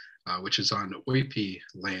Soquel, which is on Waipi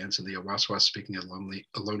lands in the Awaswas speaking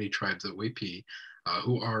Ohlone tribe, the Waipi,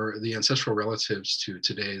 who are the ancestral relatives to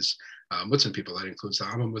today's Mutsun people. That includes the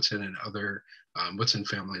Ama Mutsun and other Mutsun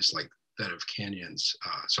families like that of Canyons.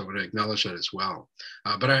 So I want to acknowledge that as well.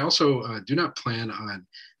 But I also do not plan on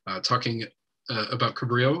talking about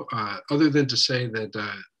Cabrillo, other than to say that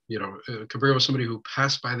Cabrillo was somebody who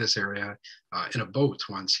passed by this area in a boat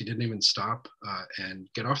once. He didn't even stop and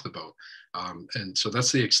get off the boat. And so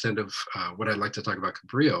that's the extent of what I'd like to talk about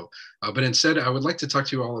Cabrillo. But instead, I would like to talk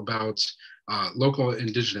to you all about local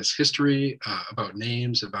indigenous history, about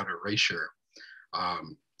names, about erasure.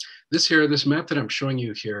 This map that I'm showing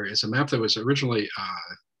you here is a map that was originally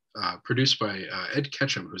produced by Ed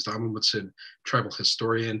Ketchum, who's the Ama Mutsun tribal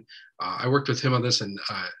historian. I worked with him on this and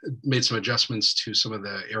made some adjustments to some of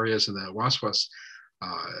the areas in the Waswas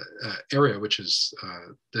area, which is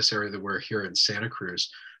this area that we're here in Santa Cruz.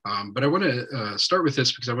 But I want to start with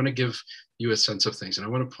this because I want to give you a sense of things. And I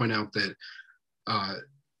want to point out that,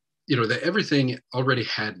 that everything already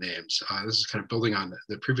had names. This is kind of building on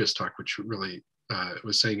the previous talk, which really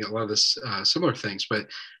was saying a lot of this similar things, but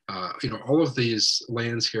all of these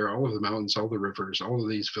lands here, all of the mountains, all the rivers, all of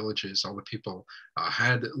these villages, all the people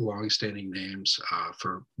had long-standing names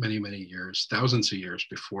for many, many years, thousands of years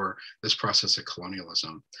before this process of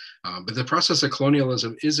colonialism. But the process of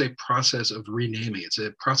colonialism is a process of renaming. It's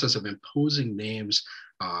a process of imposing names.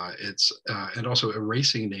 And also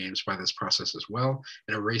erasing names by this process as well,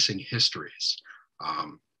 and erasing histories.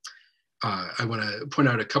 I want to point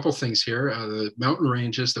out a couple things here. The mountain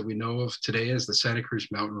ranges that we know of today as the Santa Cruz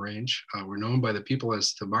Mountain Range were known by the people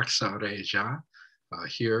as the Maxareja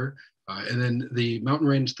here. And then the mountain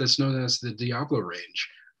range that's known as the Diablo Range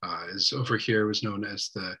is over here, was known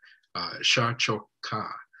as the Shachoka.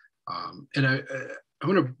 And I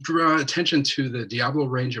want to draw attention to the Diablo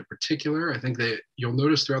Range in particular. I think that you'll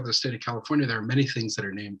notice throughout the state of California, there are many things that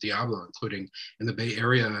are named Diablo, including in the Bay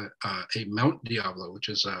Area, a Mount Diablo, which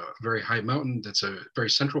is a very high mountain that's a very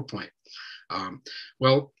central point.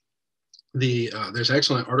 There's an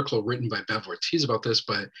excellent article written by Bev Ortiz about this,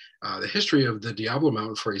 but the history of the Diablo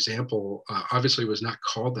Mountain, for example, obviously was not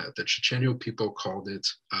called that. The Chichenyo people called it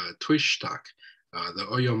Tuishtak. The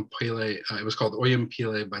Oyompile, it was called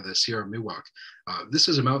Oyompile by the Sierra Miwok. This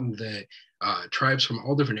is a mountain that tribes from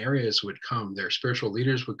all different areas would come. Their spiritual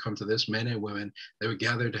leaders would come to this, men and women. They would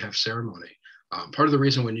gather to have ceremony. Part of the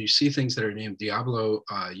reason when you see things that are named Diablo,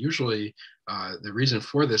 usually the reason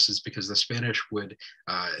for this is because the Spanish would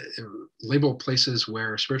label places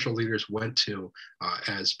where spiritual leaders went to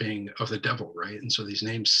as being of the devil, right? And so these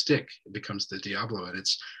names stick. It becomes the Diablo, and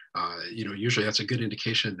it's usually that's a good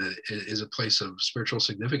indication that it is a place of spiritual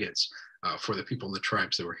significance for the people in the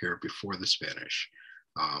tribes that were here before the Spanish.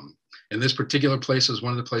 And this particular place is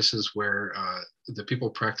one of the places where the people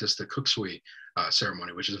practice the Kuksui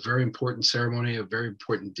ceremony, which is a very important ceremony, a very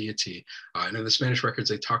important deity. And in the Spanish records,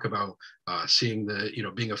 they talk about seeing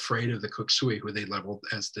being afraid of the Kuksui, who they labeled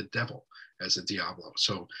as the devil, as a Diablo.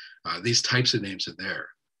 So these types of names are there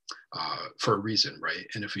for a reason, right?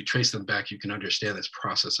 And if you trace them back, you can understand this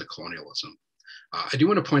process of colonialism. I do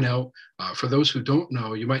want to point out, for those who don't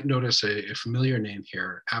know, you might notice a familiar name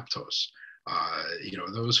here, Aptos.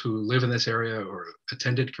 Those who live in this area or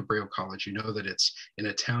attended Cabrillo College, you know that it's in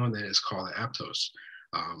a town that is called Aptos.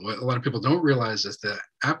 What a lot of people don't realize is that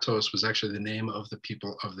Aptos was actually the name of the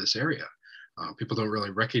people of this area. People don't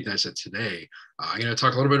really recognize it today. I'm going to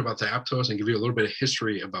talk a little bit about the Aptos and give you a little bit of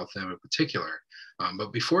history about them in particular.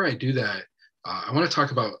 But before I do that, I want to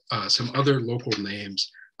talk about some other local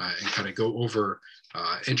names and kind of go over,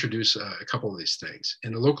 introduce a couple of these things.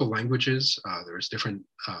 In the local languages, there's different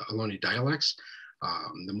Ohlone dialects.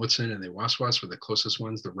 The Mutsun and the Waswas were the closest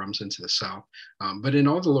ones, the Rumsen to the south. But in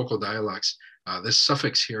all the local dialects, this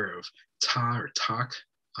suffix here of ta or tak,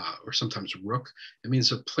 or sometimes rook, it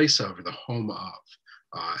means a place of or the home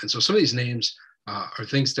of. And so some of these names are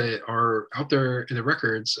things that are out there in the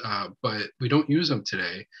records, but we don't use them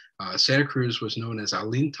today. Santa Cruz was known as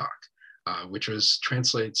Alintak, which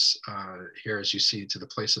translates here, as you see, to the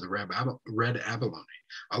place of the red abalone.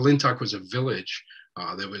 Alintak was a village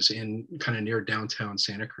that was in kind of near downtown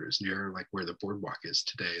Santa Cruz, near like where the boardwalk is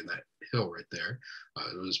today, in that hill right there.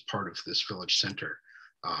 It was part of this village center.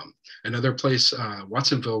 Another place,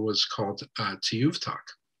 Watsonville, was called Tiyuvtak,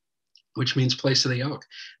 which means place of the elk.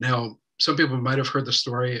 Now, some people might have heard the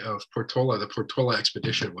story of Portola, the Portola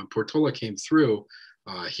expedition. When Portola came through,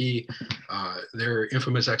 their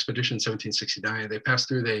infamous expedition in 1769, they passed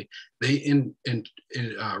through, they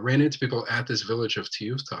ran into people at this village of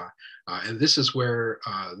Tiyuvta, and this is where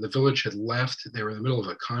the village had left. They were in the middle of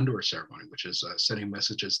a condor ceremony, which is sending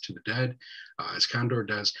messages to the dead, as condor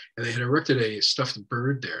does, and they had erected a stuffed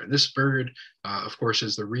bird there. And this bird, of course,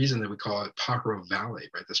 is the reason that we call it Pájaro Valley,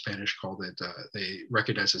 right? The Spanish called it, they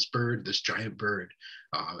recognized this bird, this giant bird,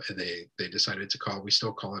 and they decided to we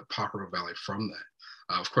still call it Pájaro Valley from that.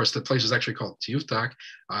 Of course, the place is actually called Tiyuvtak.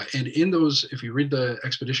 And in those, if you read the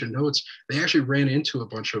expedition notes, they actually ran into a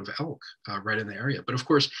bunch of elk right in the area. But of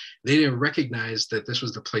course, they didn't recognize that this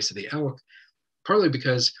was the place of the elk, partly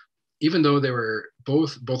because even though they were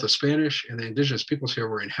both the Spanish and the indigenous peoples here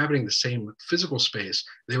were inhabiting the same physical space,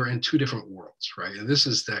 they were in two different worlds, right? And this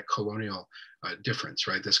is that colonial difference,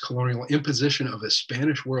 right? This colonial imposition of the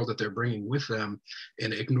Spanish world that they're bringing with them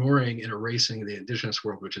and ignoring and erasing the indigenous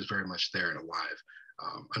world, which is very much there and alive.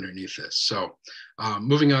 Underneath this. So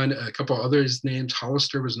moving on, a couple others names.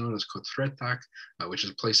 Hollister was known as Kotretak, which is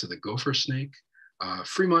a place of the gopher snake.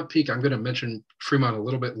 Fremont Peak, I'm going to mention Fremont a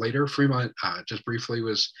little bit later. Fremont, just briefly,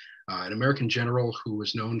 was an American general who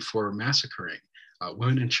was known for massacring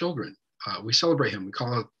women and children. We celebrate him. We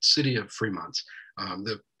call it City of Fremont.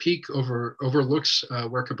 The peak overlooks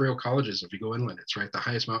where Cabrillo College is. If you go inland, it's right, the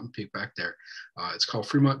highest mountain peak back there. It's called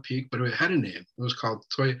Fremont Peak, but it had a name. It was called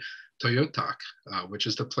Toyotak, which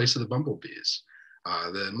is the place of the bumblebees.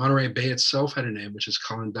 The Monterey Bay itself had a name, which is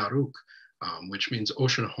Kalandaruk, which means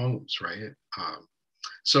ocean homes, right?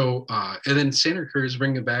 And then Santa Cruz,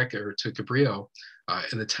 bringing it back to Cabrillo,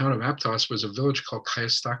 in the town of Aptos was a village called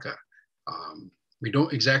Kayastaka. We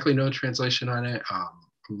don't exactly know the translation on it.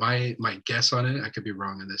 My guess on it, I could be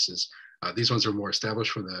wrong on this, is these ones are more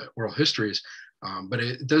established from the oral histories, but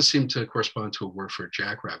it does seem to correspond to a word for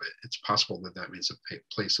jackrabbit. It's possible that means a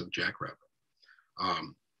place of jackrabbit.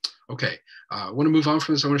 Okay, I want to move on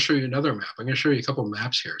from this. I want to show you another map. I'm going to show you a couple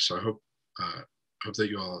maps here. So I hope that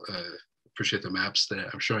you all appreciate the maps that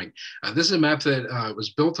I'm showing. This is a map that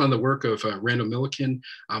was built on the work of Randall Milliken,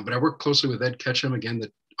 but I worked closely with Ed Ketchum, again,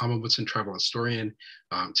 the Amah-Mutsun tribal historian,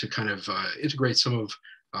 to kind of integrate some of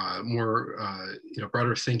more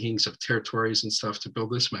broader thinkings of territories and stuff to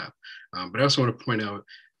build this map. But I also want to point out,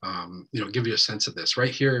 give you a sense of this.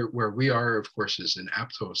 Right here where we are, of course, is in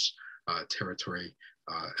Aptos territory,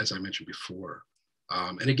 as I mentioned before.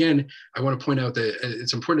 And again, I want to point out that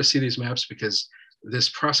it's important to see these maps because this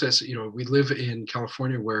process, we live in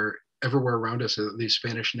California where everywhere around us are these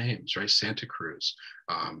Spanish names, right? Santa Cruz,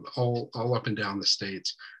 all up and down the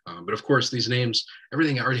states. But of course, these names,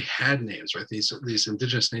 everything already had names, right? These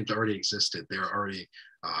indigenous names already existed. They're already,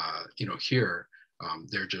 here.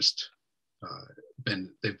 They're just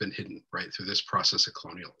they've been hidden, right, through this process of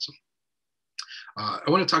colonialism. I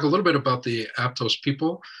want to talk a little bit about the Aptos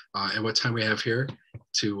people and what time we have here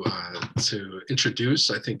to introduce.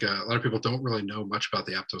 I think a lot of people don't really know much about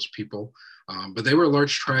the Aptos people, but they were a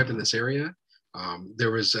large tribe in this area.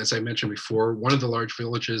 There was, as I mentioned before, one of the large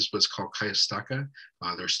villages was called Cayastaca.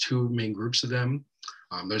 There's two main groups of them.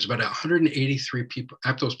 There's about 183 people,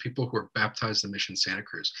 Aptos people, who were baptized in Mission Santa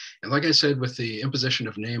Cruz. And like I said, with the imposition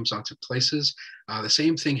of names onto places, the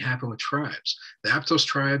same thing happened with tribes. The Aptos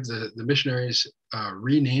tribe, the missionaries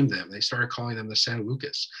renamed them. They started calling them the San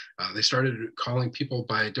Lucas. They started calling people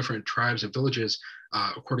by different tribes and villages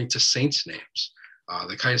according to saints' names.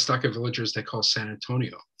 The Cayastaca villagers, they call San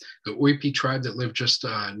Antonio. The Oipi tribe that lived just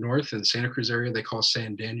north in the Santa Cruz area, they call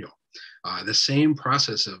San Daniel. The same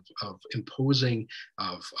process of imposing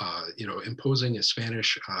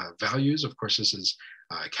Spanish values. Of course, this is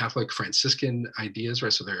Catholic Franciscan ideas,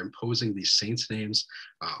 right? So they're imposing these saints' names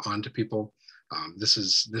onto people. This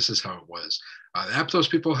is how it was. The Aptos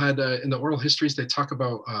people had, in the oral histories, they talk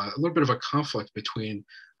about a little bit of a conflict between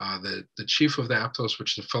the chief of the Aptos,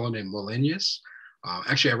 which is a fellow named Moleñez.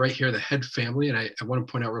 Actually, I write here the head family, and I want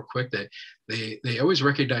to point out real quick that they always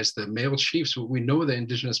recognize the male chiefs, but we know the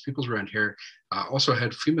indigenous peoples around here also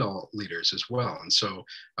had female leaders as well. And so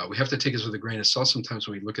we have to take this with a grain of salt sometimes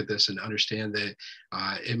when we look at this and understand that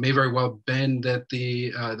it may very well been that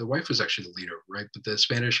the wife was actually the leader, right? But the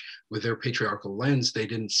Spanish, with their patriarchal lens, they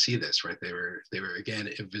didn't see this, right? They were again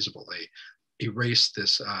invisible. They erased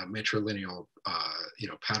this matrilineal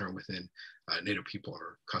pattern within Native people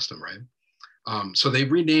or custom, right? So they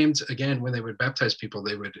renamed, again, when they would baptize people,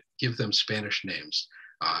 they would give them Spanish names.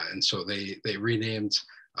 And so they renamed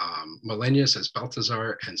Moleñez as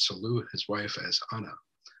Baltazar and Salud, his wife, as Ana.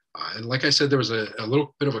 And like I said, there was a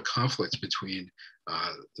little bit of a conflict between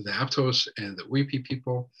the Aptos and the Oipi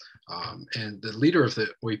people. And the leader of the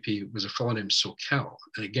Oipi was a fellow named Soquel.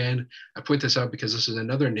 And again, I point this out because this is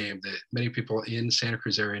another name that many people in Santa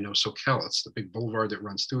Cruz area know, Soquel. It's the big boulevard that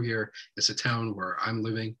runs through here. It's a town where I'm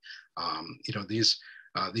living.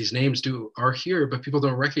 These names are here, but people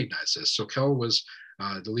don't recognize this. Soquel was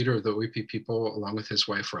the leader of the Oipi people, along with his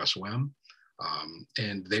wife, Rasuem.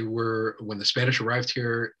 And they were, when the Spanish arrived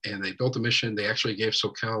here and they built a mission, they actually gave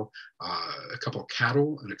Soquel a couple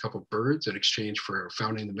cattle and a couple birds in exchange for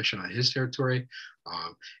founding the mission on his territory.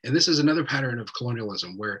 And this is another pattern of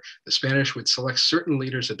colonialism where the Spanish would select certain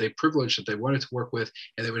leaders that they privileged, that they wanted to work with,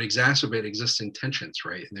 and they would exacerbate existing tensions,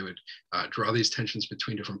 right? And they would draw these tensions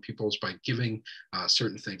between different peoples by giving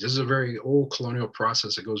certain things. This is a very old colonial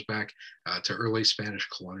process that goes back to early Spanish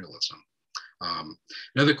colonialism.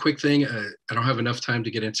 Another quick thing, I don't have enough time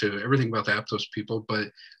to get into everything about the Aptos people, but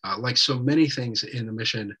like so many things in the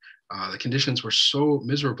mission, the conditions were so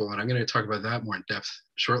miserable, and I'm going to talk about that more in depth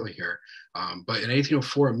shortly here. But in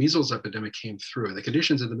 1804, a measles epidemic came through, and the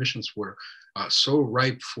conditions of the missions were so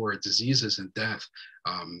ripe for diseases and death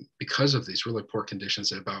because of these really poor conditions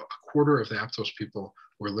that about a quarter of the Aptos people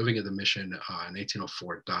who were living in the mission in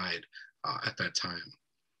 1804 died at that time.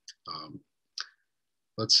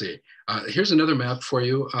 Let's see. Here's another map for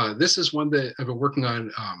you. This is one that I've been working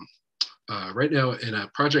on right now in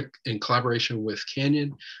a project in collaboration with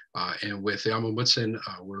Canyon and with the Amo Mutsun.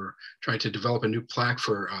 We're trying to develop a new plaque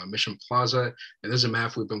for Mission Plaza. And this is a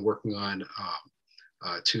map we've been working on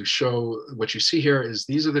to show what you see here is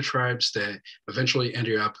these are the tribes that eventually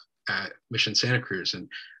ended up at Mission Santa Cruz. And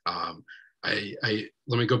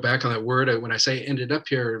let me go back on that word. When I say ended up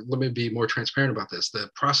here, let me be more transparent about this. The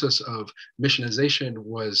process of missionization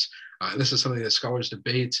was, this is something that scholars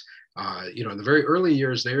debate, in the very early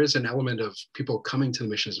years, there is an element of people coming to the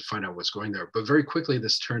missions to find out what's going there. But very quickly,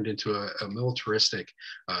 this turned into a militaristic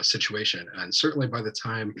situation. And certainly by the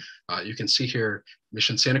time you can see here,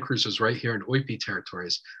 Mission Santa Cruz is right here in Oipi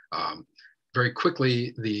territories. Very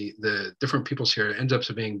quickly, the different peoples here ends up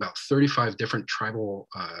being about 35 different tribal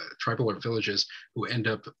or villages who end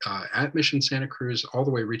up at Mission Santa Cruz, all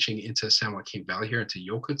the way reaching into San Joaquin Valley here, into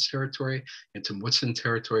Yokut's territory, into Mutsun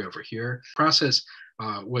territory over here. Process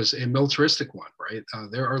was a militaristic one, right?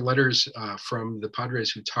 There are letters from the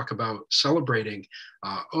Padres who talk about celebrating,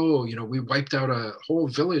 we wiped out a whole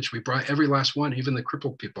village. We brought every last one, even the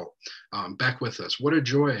crippled people, back with us. What a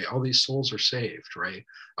joy. All these souls are saved, right?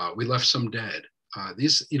 We left some dead.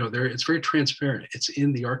 It's very transparent. It's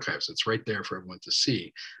in the archives. It's right there for everyone to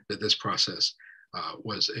see that this process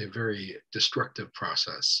was a very destructive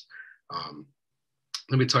process.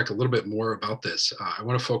 let me talk a little bit more about this. I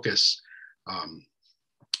want to focus,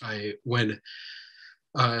 I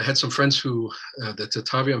had some friends who, the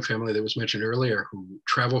Tataviam family that was mentioned earlier, who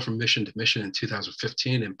traveled from mission to mission in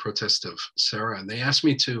 2015 in protest of Sarah. And they asked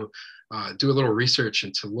me to do a little research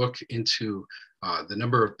and to look into the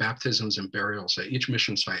number of baptisms and burials at each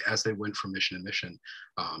mission site as they went from mission to mission.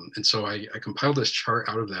 And so I compiled this chart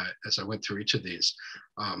out of that as I went through each of these.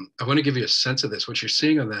 I want to give you a sense of this. What you're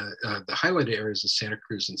seeing on the highlighted areas of Santa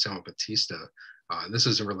Cruz and San Bautista. This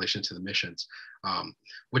is in relation to the missions.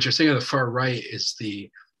 What you're seeing on the far right is the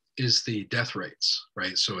death rates,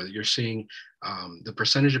 right? So you're seeing the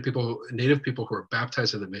percentage of people, Native people who are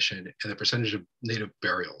baptized at the mission, and the percentage of Native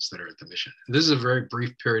burials that are at the mission. And this is a very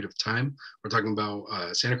brief period of time. We're talking about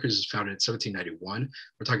Santa Cruz is founded in 1791.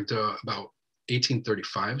 We're talking to about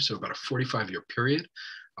 1835, so about a 45-year period.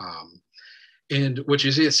 And what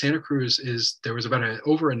you see at Santa Cruz is there was about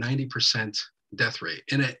over a 90% death rate.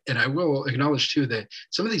 And I will acknowledge too that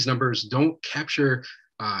some of these numbers don't capture,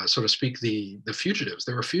 so to speak, the fugitives.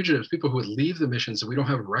 There were fugitives, people who would leave the missions that we don't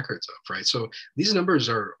have records of, right? So these numbers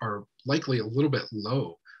are likely a little bit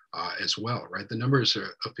low as well, right? The numbers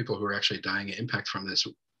of people who are actually dying and impact from this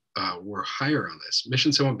were higher on this.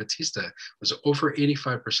 Mission San Bautista was over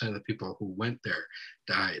 85% of the people who went there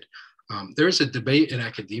died. There is a debate in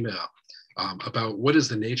academia about what is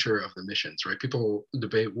the nature of the missions, right? People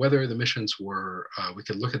debate whether the missions were, we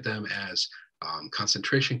could look at them as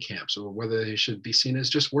concentration camps, or whether they should be seen as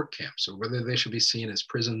just work camps, or whether they should be seen as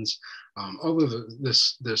prisons. All of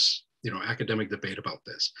this academic debate about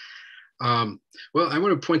this. Well, I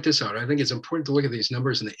want to point this out. I think it's important to look at these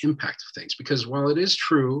numbers and the impact of things, because while it is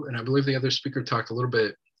true, and I believe the other speaker talked a little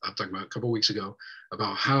bit, I'm talking about a couple of weeks ago,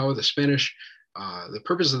 about how the Spanish, the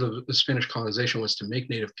purpose of the Spanish colonization was to make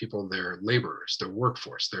Native people their laborers, their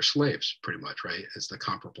workforce, their slaves, pretty much, right? Is the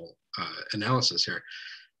comparable analysis here.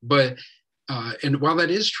 But, and while that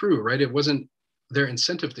is true, right, it wasn't their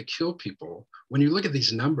incentive to kill people. When you look at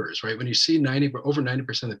these numbers, right, when you see over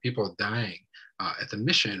 90% of the people dying at the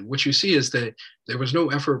mission, what you see is that there was no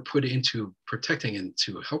effort put into protecting and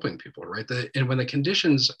to helping people, right? And when the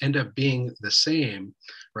conditions end up being the same,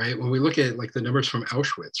 right? When we look at like the numbers from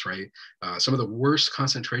Auschwitz, right? Some of the worst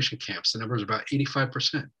concentration camps, the numbers are about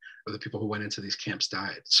 85% of the people who went into these camps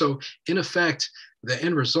died. So in effect, the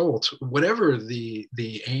end result, whatever the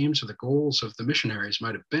aims or the goals of the missionaries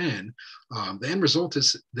might have been, the end result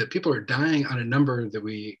is that people are dying on a number that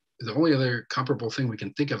the only other comparable thing we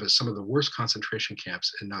can think of is some of the worst concentration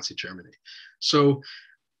camps in Nazi Germany. So,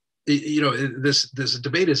 this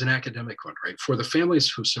debate is an academic one, right? For the families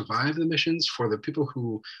who survive the missions, for the people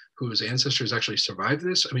whose ancestors actually survived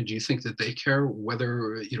this, I mean, do you think that they care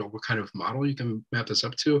whether, what kind of model you can map this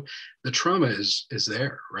up to? The trauma is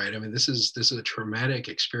there, right? I mean, this is a traumatic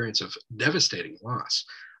experience of devastating loss.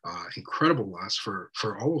 Incredible loss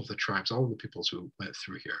for all of the tribes, all of the peoples who went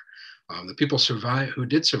through here. The people who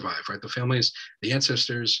did survive, right? The families, the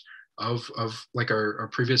ancestors of like our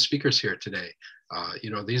previous speakers here today.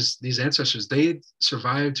 These ancestors, they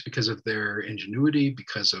survived because of their ingenuity,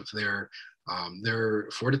 because of their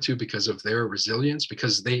fortitude, because of their resilience,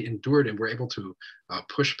 because they endured and were able to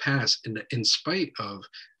push past in spite of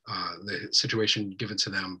the situation given to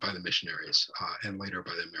them by the missionaries and later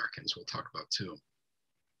by the Americans, we'll talk about too.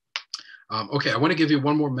 Okay, I want to give you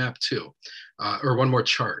one more map too, or one more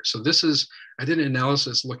chart. So I did an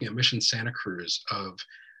analysis looking at Mission Santa Cruz of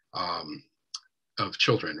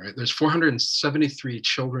children, right? There's 473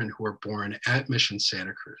 children who are born at Mission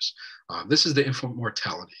Santa Cruz. This is the infant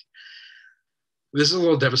mortality. This is a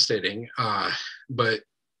little devastating, but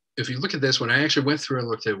if you look at this, when I actually went through and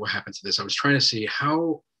looked at what happened to this, I was trying to see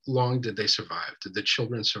how long did they survive? Did the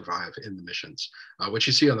children survive in the missions? What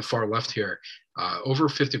you see on the far left here, over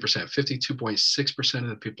 50%, 52.6% of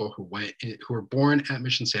the people who were born at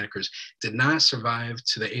Mission Santa Cruz did not survive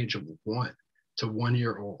to the age of 1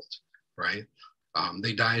 year old, right?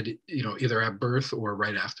 They died, either at birth or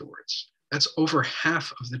right afterwards. That's over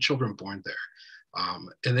half of the children born there.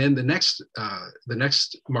 And then the next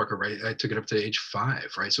marker, right? I took it up to age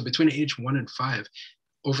 5, right? So between age 1 and 5,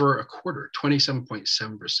 over a quarter,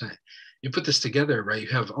 27.7%. You put this together, right? You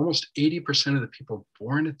have almost 80% of the people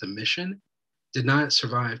born at the mission did not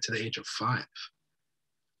survive to the age of 5.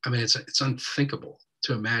 I mean, it's unthinkable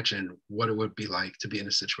to imagine what it would be like to be in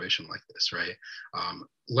a situation like this, right?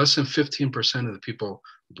 Less than 15% of the people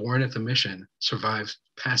born at the mission survived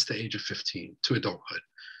past the age of 15 to adulthood.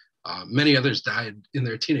 Many others died in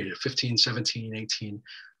their teenage, 15, 17, 18,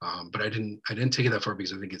 but I didn't take it that far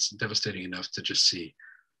because I think it's devastating enough to just see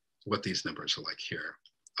what these numbers are like here.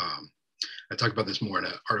 I talk about this more in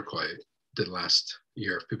an article I did last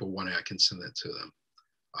year. If people want it, I can send that to them.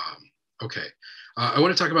 Okay, I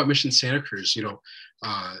want to talk about Mission Santa Cruz. You know,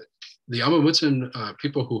 the Amamutsan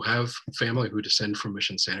people who have family who descend from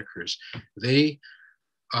Mission Santa Cruz, they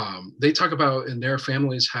talk about in their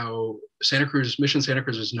families how Mission Santa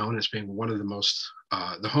Cruz is known as being one of the most,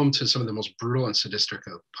 the home to some of the most brutal and sadistic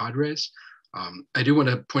of padres. I do want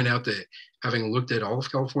to point out that having looked at all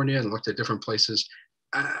of California and looked at different places,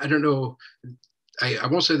 I don't know, I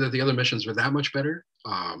won't say that the other missions were that much better.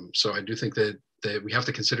 So I do think that we have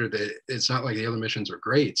to consider that it's not like the other missions are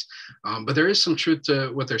great, but there is some truth to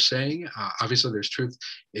what they're saying. Obviously, there's truth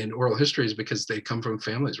in oral histories because they come from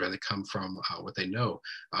families, right? They come from what they know.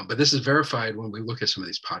 But this is verified when we look at some of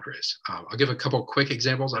these padres. I'll give a couple quick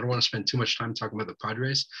examples. I don't want to spend too much time talking about the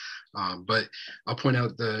padres, but I'll point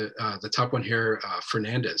out the top one here,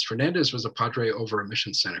 Fernandez. Fernandez was a padre over at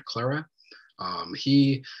Mission Santa Clara.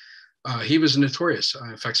 He was notorious.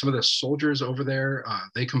 In fact, some of the soldiers over there,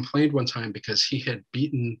 they complained one time because he had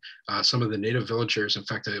beaten some of the native villagers. In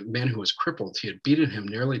fact, a man who was crippled, he had beaten him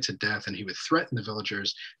nearly to death, and he would threaten the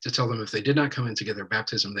villagers to tell them if they did not come in to get their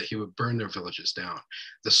baptism, that he would burn their villages down.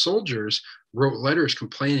 The soldiers wrote letters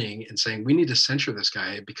complaining and saying, we need to censure this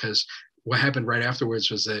guy, because what happened right afterwards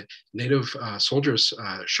was that native soldiers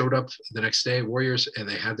showed up the next day, warriors, and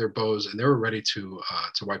they had their bows, and they were ready to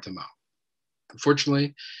wipe them out.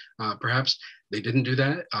 Unfortunately, perhaps they didn't do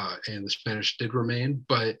that, and the Spanish did remain.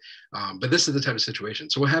 But this is the type of situation.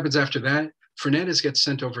 So what happens after that? Fernandez gets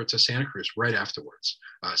sent over to Santa Cruz right afterwards.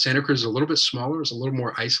 Santa Cruz is a little bit smaller, it's a little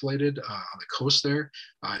more isolated on the coast there.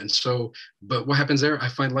 But what happens there? I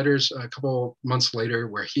find letters a couple months later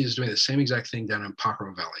where he's doing the same exact thing down in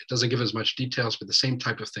Pajaro Valley. It doesn't give as much details, but the same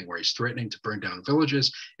type of thing where he's threatening to burn down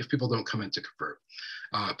villages if people don't come in to convert.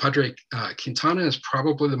 Padre Quintana is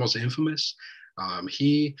probably the most infamous.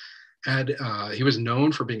 He was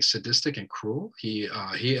known for being sadistic and cruel. He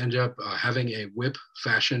ended up having a whip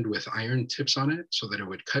fashioned with iron tips on it so that it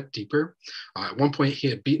would cut deeper. At one point, he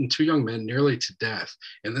had beaten 2 young men nearly to death,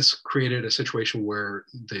 and this created a situation where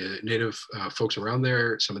the native folks around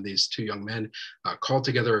there, some of these 2 young men, called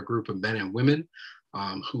together a group of men and women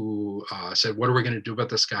who said, what are we going to do about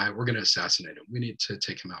this guy? We're going to assassinate him. We need to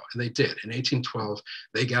take him out. And they did. In 1812,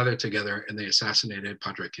 they gathered together and they assassinated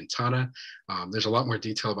Padre Quintana. There's a lot more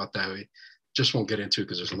detail about that. We just won't get into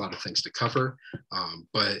because there's a lot of things to cover.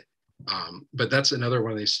 But that's another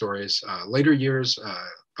one of these stories. Later years,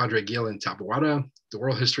 Padre Gil in Taboada, the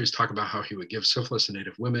oral histories talk about how he would give syphilis to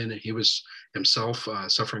native women. He was himself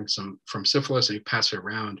suffering from syphilis, and he passed it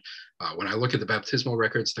around. When I look at the baptismal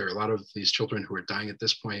records, there are a lot of these children who are dying at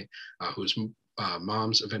this point, whose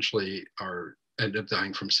moms eventually end up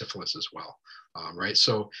dying from syphilis as well, right?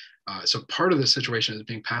 So part of the situation is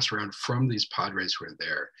being passed around from these padres who are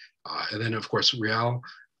there. And then, of course, Real,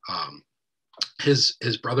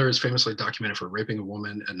 his brother is famously documented for raping a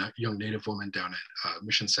woman, a young native woman down at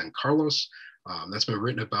Mission San Carlos. That's been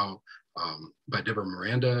written about by Deborah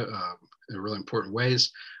Miranda in really important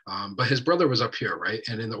ways. But his brother was up here, right?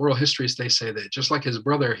 And in the oral histories, they say that just like his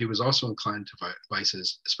brother, he was also inclined to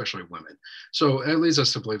vices, especially women. So it leads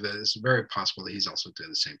us to believe that it's very possible that he's also doing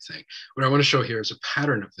the same thing. What I want to show here is a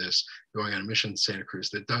pattern of this going on Mission Santa Cruz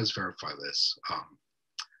that does verify this.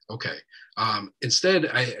 Okay. Instead,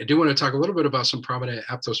 I do want to talk a little bit about some prominent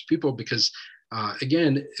Aptos people because,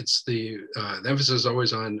 again, it's the emphasis is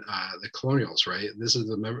always on the colonials, right? This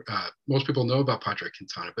is most people know about Padre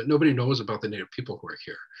Quintana, but nobody knows about the native people who are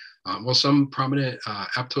here. Well, some prominent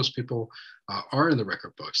Aptos people are in the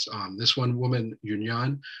record books. This one woman,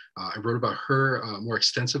 Yunyan, I wrote about her more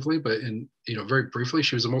extensively, but very briefly,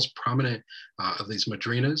 she was the most prominent of these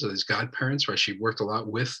madrinas, of these godparents, right? She worked a lot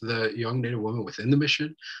with the young native woman within the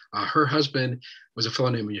mission. Her husband was a fellow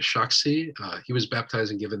named Yashaksi. He was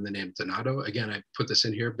baptized and given the name Donato. Again, I put this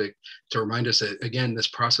in here to remind us that, again, this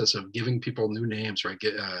process of giving people new names, right,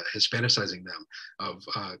 Hispanicizing them, of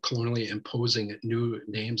colonially imposing new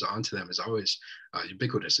names onto them is always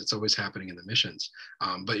ubiquitous. It's always happening in the missions.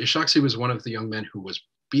 But Yashaksi was one of the young men who was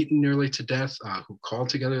beaten nearly to death, who called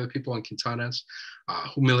together the people in Quintanas.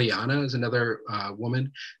 Humiliana is another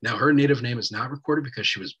woman. Now, her native name is not recorded because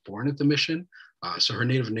she was born at the mission. So her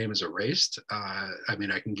native name is erased. I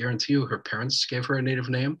can guarantee you her parents gave her a native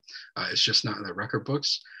name. It's just not in the record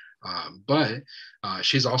books. But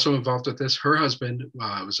she's also involved with this. Her husband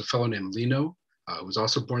was a fellow named Lino, who was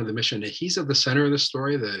also born at the mission. And he's at the center of the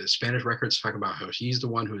story. The Spanish records talk about how he's the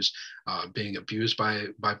one who's being abused by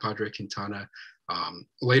Padre Quintana.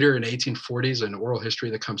 Later in the 1840s, an oral history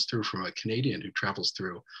that comes through from a Canadian who travels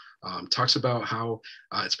through talks about how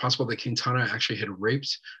it's possible that Quintana actually had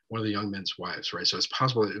raped one of the young men's wives, right? So it's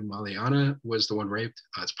possible that Maliana was the one raped.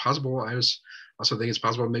 It's possible, I was also think it's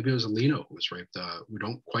possible maybe it was Lino who was raped. We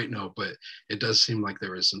don't quite know, but it does seem like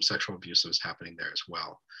there was some sexual abuse that was happening there as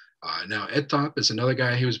well. Now, Etop is another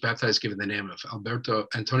guy. He was baptized given the name of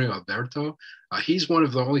Antonio Alberto. He's one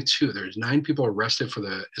of the only two. There's 9 people arrested for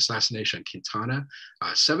the assassination of Quintana.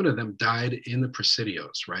 7 of them died in the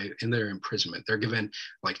presidios, right, in their imprisonment. They're given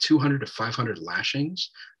like 200 to 500 lashings.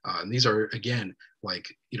 And these are, again, like,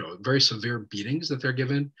 very severe beatings that they're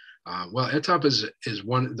given. Well, Etop is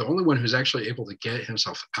the only one who's actually able to get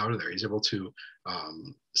himself out of there. He's able to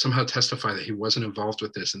somehow testify that he wasn't involved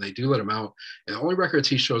with this, and they do let him out. And the only records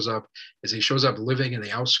he shows up living in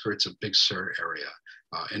the outskirts of Big Sur area.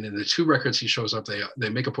 And in the 2 records he shows up, they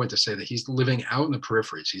make a point to say that he's living out in the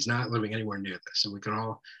peripheries. He's not living anywhere near this. And we can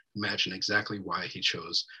all imagine exactly why he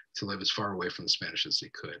chose to live as far away from the Spanish as he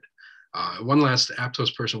could. One last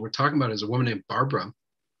Aptos person we're talking about is a woman named Barbara.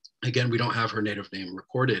 Again, we don't have her native name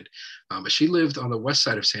recorded, but she lived on the west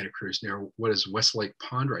side of Santa Cruz near what is Westlake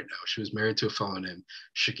Pond right now. She was married to a fellow named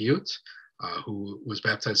Chiquiut, who was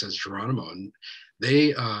baptized as Geronimo. And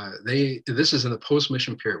this is in the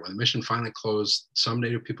post-mission period. When the mission finally closed, some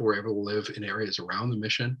Native people were able to live in areas around the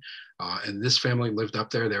mission. And this family lived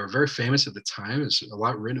up there. They were very famous at the time. There's a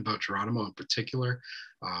lot written about Geronimo in particular.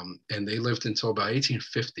 And they lived until about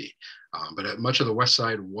 1850. But much of the west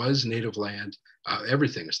side was native land.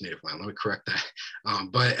 Everything was native land, let me correct that.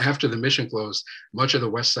 But after the mission closed, much of the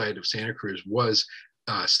west side of Santa Cruz was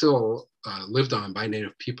still lived on by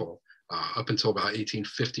native people up until about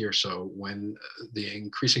 1850 or so, when the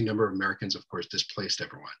increasing number of Americans, of course, displaced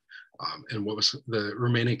everyone. And what was the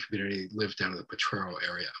remaining community lived down in the Potrero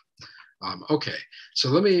area. Okay, so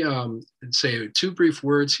let me say 2 brief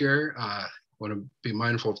words here. Want to be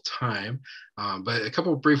mindful of time, but a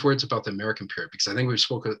couple of brief words about the American period, because I think we've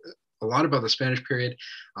spoken a lot about the Spanish period,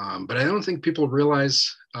 but I don't think people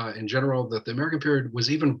realize in general that the American period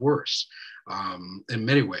was even worse in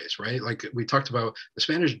many ways, right? Like we talked about, the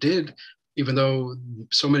Spanish did, even though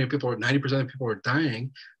so many people, 90% of people were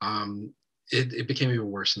dying, it became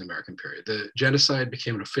even worse in the American period. The genocide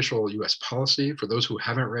became an official US policy. For those who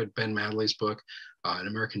haven't read Ben Madley's book, An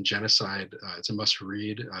American Genocide, it's a must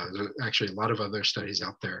read. There's actually a lot of other studies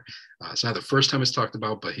out there. It's not the first time it's talked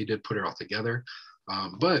about, but he did put it all together.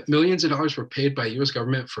 But millions of dollars were paid by US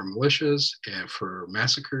government for militias and for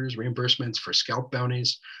massacres, reimbursements, for scalp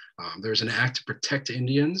bounties. There's an act to protect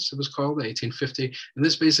Indians, it was called, in 1850, and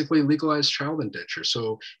this basically legalized child indenture.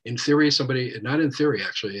 So in theory, not in theory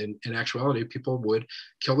actually, in actuality, people would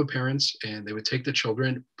kill the parents and they would take the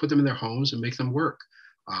children, put them in their homes and make them work.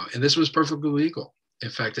 And this was perfectly legal.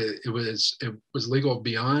 In fact, it was legal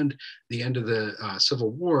beyond the end of the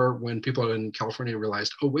Civil War, when people in California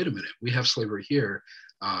realized, oh, wait a minute, we have slavery here.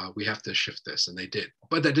 We have to shift this, and they did.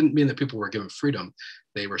 But that didn't mean that people were given freedom.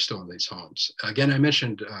 They were still in these homes. Again, I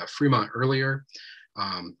mentioned Fremont earlier.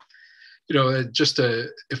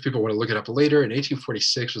 If people want to look it up later, in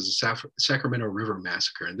 1846 was the Sacramento River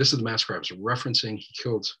Massacre. And this is the massacre I was referencing. He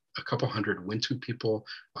killed a couple hundred Wintu people,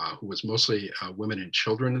 who was mostly women and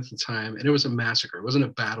children at the time. And it was a massacre. It wasn't a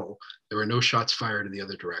battle. There were no shots fired in the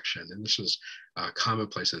other direction. And this was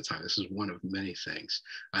commonplace at the time. This is one of many things.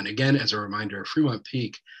 And again, as a reminder, Fremont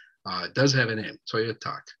Peak does have a name,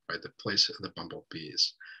 Toyotak, right? The place of the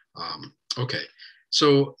bumblebees. Okay,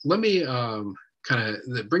 so let me kind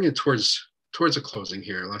of bring it towards a closing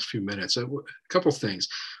here, last few minutes. A couple things.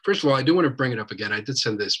 First of all, I do want to bring it up again. I did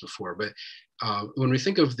send this before, but when we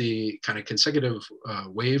think of the kind of consecutive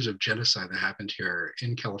waves of genocide that happened here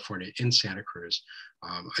in California, in Santa Cruz,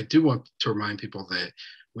 I do want to remind people that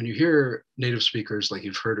when you hear Native speakers, like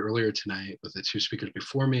you've heard earlier tonight with the 2 speakers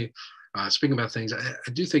before me, speaking about things,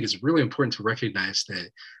 I do think it's really important to recognize that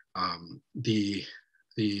the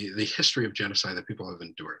history of genocide that people have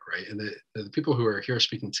endured, right? And the people who are here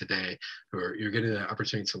speaking today, you're getting the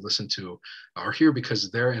opportunity to listen to, are here because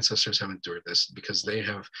their ancestors have endured this, because they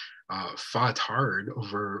have fought hard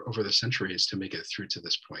over the centuries to make it through to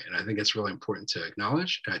this point. And I think it's really important to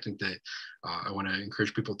acknowledge. And I think that I want to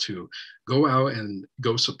encourage people to go out and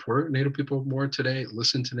go support Native people more today,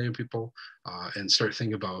 listen to Native people, and start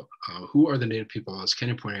thinking about who are the Native people, as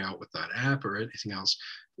Kenny pointed out with that app or anything else.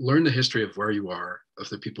 Learn the history of where you are, of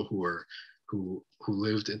the people who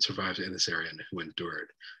lived and survived in this area and who endured.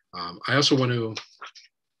 I also want to,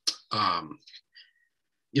 I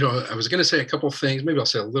was going to say a couple of things. Maybe I'll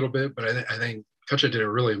say a little bit, but I think Katja did a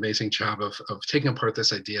really amazing job of taking apart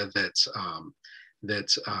this idea that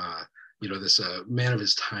this man of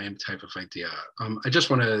his time type of idea.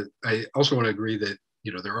 I also want to agree that,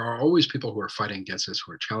 there are always people who are fighting against this,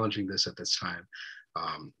 who are challenging this at this time.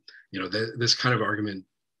 This kind of argument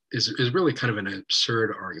is really kind of an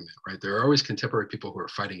absurd argument, right? There are always contemporary people who are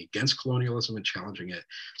fighting against colonialism and challenging it.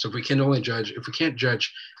 So if we can't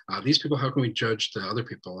judge these people, how can we judge the other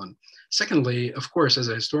people? And secondly, of course, as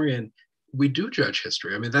a historian, we do judge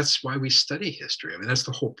history. I mean, that's why we study history. I mean, that's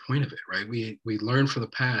the whole point of it, right? We learn from the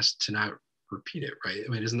past to not repeat it, right?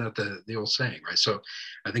 I mean, isn't that the old saying, right? So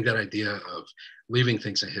I think that idea of leaving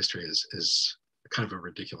things in history is kind of a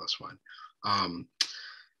ridiculous one.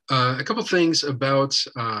 A couple things about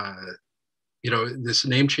this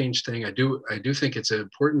name change thing. I do think it's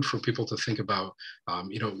important for people to think about,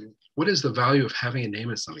 what is the value of having a name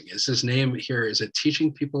in something? Is this name here, is it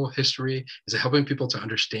teaching people history? Is it helping people to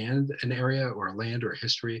understand an area or a land or a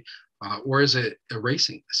history? Or is it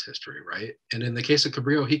erasing this history, right? And in the case of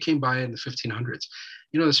Cabrillo, he came by in the 1500s.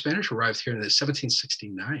 The Spanish arrived here in the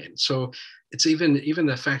 1769. So it's even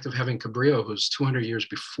the fact of having Cabrillo, who's 200 years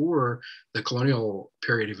before the colonial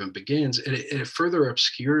period even begins, it further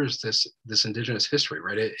obscures this indigenous history,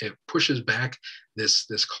 right? It pushes back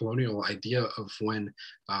this colonial idea of when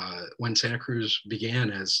Santa Cruz began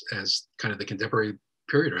as kind of the contemporary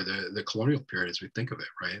period, or the colonial period as we think of it,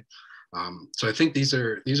 right? So I think these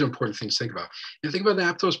are important things to think about. And think about the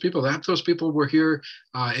Aptos people. The Aptos people were here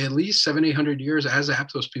at least 700-800 years as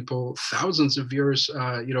Aptos people, thousands of years,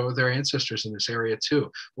 their ancestors in this area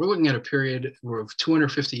too. We're looking at a period of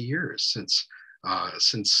 250 years since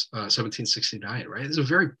 1769, right? It's a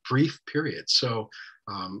very brief period. So,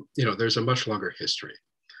 there's a much longer history.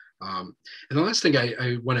 And the last thing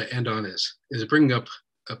I want to end on is bringing up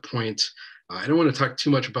a point. I don't want to talk too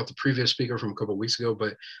much about the previous speaker from a couple of weeks ago,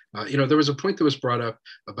 but there was a point that was brought up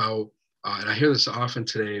about, and I hear this often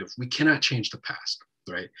today, we cannot change the past,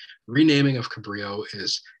 right? Renaming of Cabrillo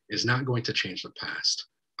is not going to change the past.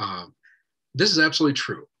 This is absolutely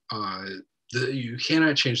true. You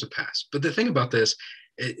cannot change the past. But the thing about this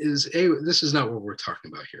is, this is not what we're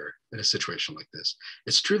talking about here in a situation like this.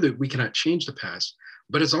 It's true that we cannot change the past,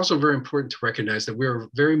 but it's also very important to recognize that we're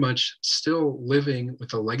very much still living with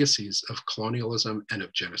the legacies of colonialism and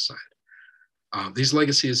of genocide. These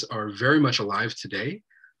legacies are very much alive today.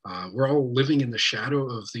 We're all living in the shadow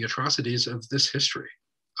of the atrocities of this history.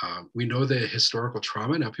 We know the historical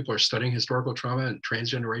trauma. Now people are studying historical trauma and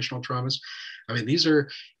transgenerational traumas. I mean, these are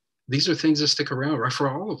things that stick around, right, for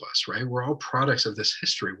all of us, right? We're all products of this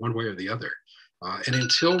history one way or the other. And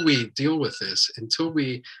until we deal with this, until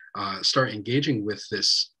we start engaging with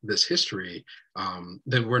this history,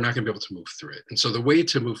 then we're not going to be able to move through it. And so the way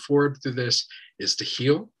to move forward through this is to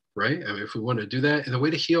heal, right? I mean, if we want to do that, and the way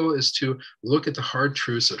to heal is to look at the hard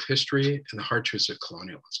truths of history and the hard truths of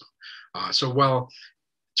colonialism. So while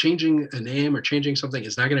changing a name or changing something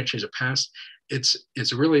is not going to change the past,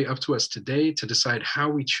 it's really up to us today to decide how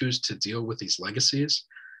we choose to deal with these legacies.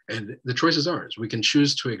 And the choice is ours. We can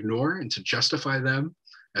choose to ignore and to justify them,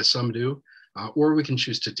 as some do, or we can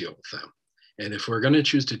choose to deal with them. And if we're going to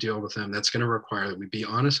choose to deal with them, that's going to require that we be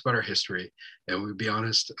honest about our history, and we be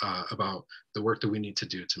honest about the work that we need to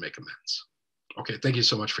do to make amends. Okay, thank you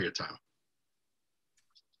so much for your time.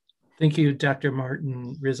 Thank you, Dr.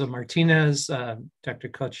 Martin Rizzo Martinez, Dr.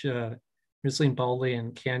 Kocha Risling Baldy,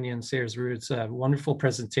 and Canyon Sayers Roots. Wonderful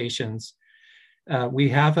presentations. We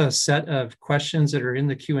have a set of questions that are in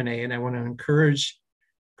the Q&A, and I want to encourage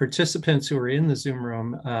participants who are in the Zoom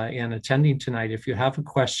room and attending tonight, if you have a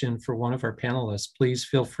question for one of our panelists, please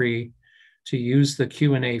feel free to use the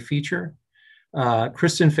Q&A feature.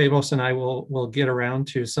 Kristen Fabos and I will get around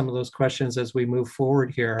to some of those questions as we move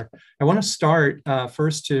forward here. I want to start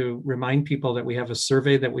first to remind people that we have a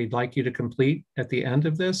survey that we'd like you to complete at the end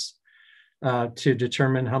of this to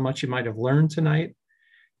determine how much you might have learned tonight.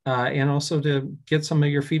 And also to get some of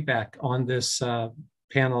your feedback on this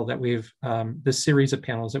panel that this series of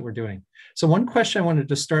panels that we're doing. So one question I wanted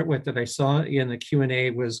to start with that I saw in the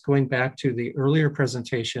Q&A was going back to the earlier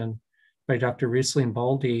presentation by Dr. Risling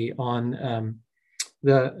Baldy on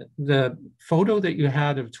the photo that you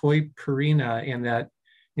had of Toy Purina and that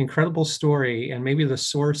incredible story, and maybe the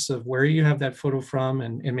source of where you have that photo from,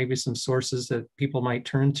 and maybe some sources that people might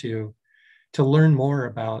turn to learn more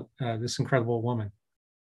about this incredible woman.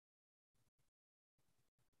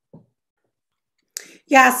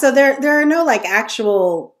 Yeah, so there are no like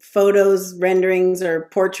actual photos, renderings, or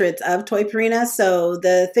portraits of Toy Purina. So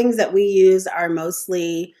the things that we use are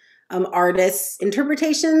mostly artists'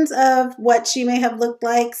 interpretations of what she may have looked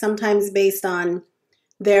like, sometimes based on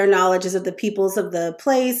their knowledges of the peoples of the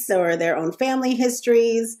place or their own family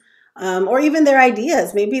histories, or even their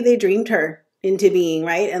ideas. Maybe they dreamed her into being,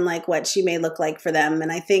 right? And like what she may look like for them.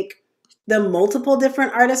 And I think the multiple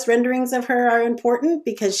different artist renderings of her are important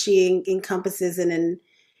because she encompasses and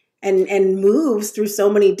moves through so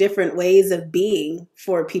many different ways of being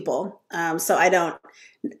for people. So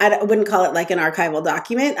I wouldn't call it like an archival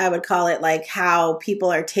document. I would call it like how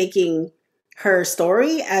people are taking her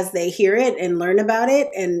story as they hear it and learn about it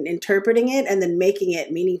and interpreting it and then making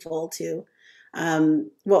it meaningful to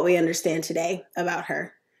what we understand today about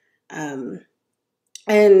her.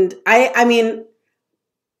 And I mean,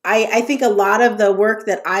 I think a lot of the work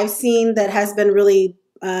that I've seen that has been really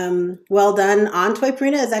well done on Toi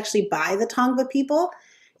Purina is actually by the Tongva people.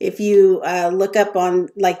 If you look up on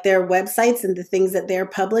like their websites and the things that they're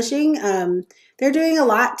publishing, they're doing a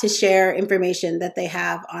lot to share information that they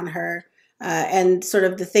have on her and sort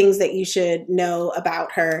of the things that you should know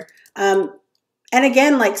about her. And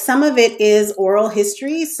again, like some of it is oral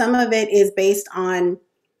history, some of it is based on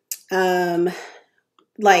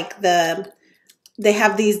like they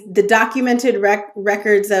have the documented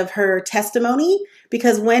records of her testimony,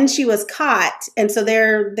 because when she was caught, and so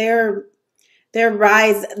their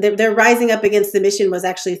rising up against the mission was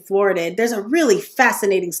actually thwarted. There's a really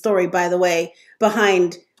fascinating story, by the way,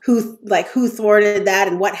 behind who thwarted that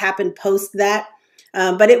and what happened post that.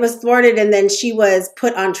 But it was thwarted, and then she was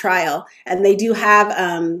put on trial, and they do have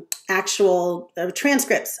actual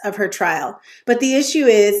transcripts of her trial. But the issue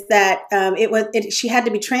is that she had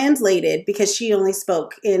to be translated because she only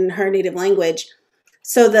spoke in her native language.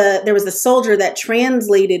 So there was a soldier that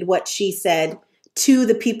translated what she said to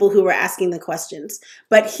the people who were asking the questions.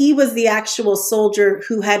 But he was the actual soldier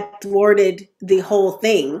who had thwarted the whole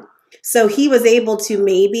thing. So he was able to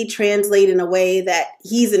maybe translate in a way that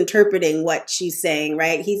he's interpreting what she's saying,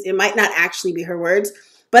 right? It might not actually be her words,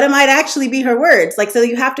 but it might actually be her words. Like, so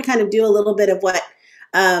you have to kind of do a little bit of what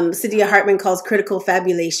Saidiya Hartman calls critical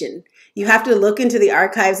fabulation. You have to look into the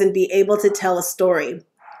archives and be able to tell a story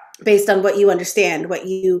based on what you understand, what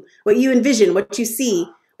you envision, what you see,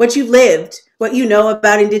 what you lived, what you know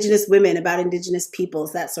about Indigenous women, about Indigenous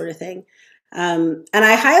peoples, that sort of thing. And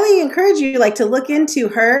I highly encourage you to look into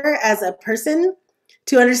her as a person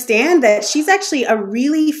to understand that she's actually a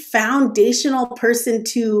really foundational person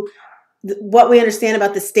to what we understand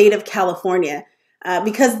about the state of California.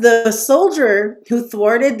 Because the soldier who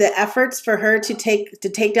thwarted the efforts for her to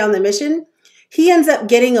take down the mission, he ends up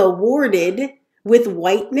getting awarded with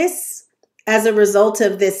whiteness as a result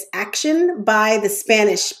of this action by the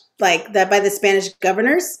Spanish, by the Spanish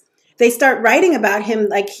governors. They start writing about him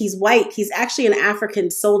like he's white. He's actually an African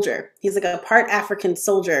soldier. He's like a part African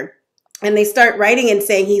soldier. And they start writing and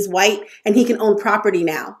saying he's white and he can own property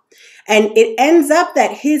now. And it ends up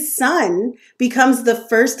that his son becomes the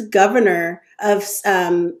first governor of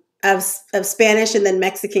Spanish and then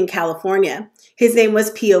Mexican California. His name was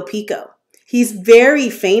Pio Pico. He's very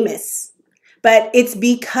famous, but it's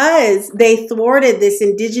because they thwarted this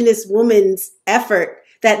Indigenous woman's effort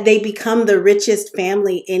that they become the richest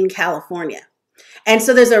family in California. And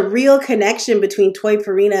so there's a real connection between Toi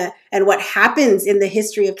Purina and what happens in the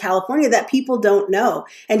history of California that people don't know.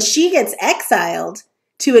 And she gets exiled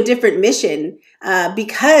to a different mission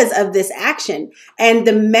because of this action. And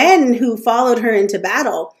the men who followed her into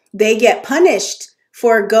battle, they get punished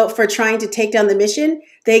for trying to take down the mission.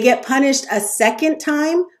 They get punished a second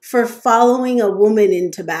time for following a woman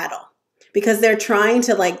into battle, because they're trying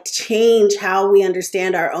to change how we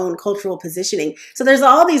understand our own cultural positioning. So there's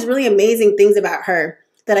all these really amazing things about her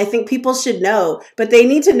that I think people should know, but they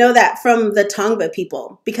need to know that from the Tongva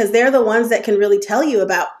people, because they're the ones that can really tell you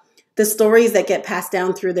about the stories that get passed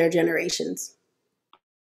down through their generations.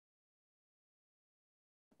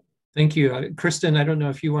 Thank you. Kristen, I don't know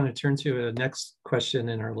if you want to turn to a next question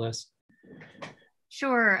in our list.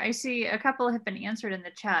 Sure. I see a couple have been answered in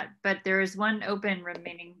the chat, but there is one open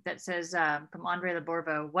remaining that says from Andre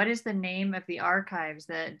Laborvo, what is the name of the archives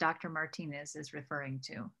that Dr. Martinez is referring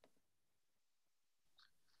to?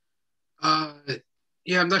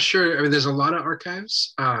 Yeah, I'm not sure. I mean, there's a lot of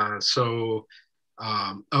archives. I'm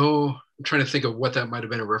trying to think of what that might have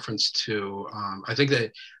been a reference to. I think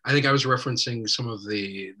I was referencing some of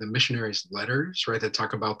the missionaries' letters, right, that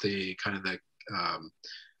talk about the kind of the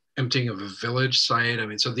emptying of a village site. I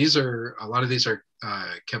mean, so a lot of these are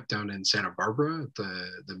kept down in Santa Barbara,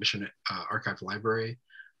 the Mission Archive Library.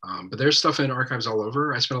 But there's stuff in archives all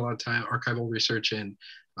over. I spent a lot of time archival research in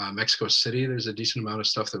Mexico City. There's a decent amount of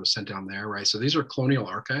stuff that was sent down there, right? So these are colonial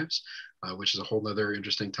archives. which is a whole other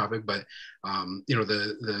interesting topic. But you know,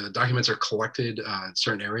 the documents are collected in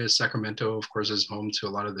certain areas. Sacramento, of course, is home to a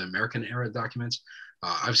lot of the American era documents.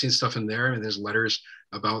 I've seen stuff in there, and there's letters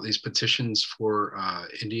about these petitions for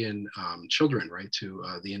Indian children, right, to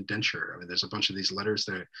the indenture. I mean, there's a bunch of these letters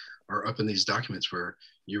that are up in these documents where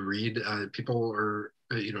you read people are,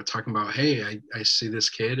 you know, talking about, hey, I see this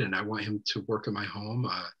kid and I want him to work in my home,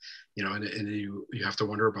 you know, and you have to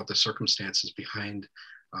wonder about the circumstances behind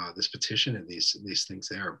this petition and these things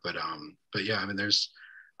there. But yeah, I mean, there's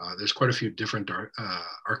quite a few different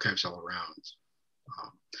archives all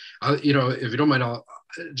around. You know, if you don't mind, I'll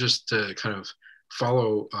just to kind of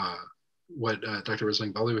follow what Dr.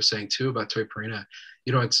 Risling-Belli was saying too about Toi Parina.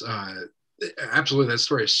 You know, it's absolutely, that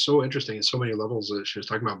story is so interesting in so many levels that she was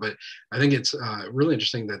talking about. But I think it's really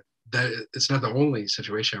interesting that it's not the only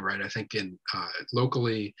situation, right? I think in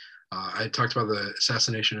locally, I talked about the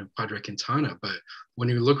assassination of Padre Quintana, but when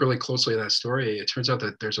you look really closely at that story, it turns out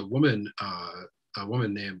that there's a woman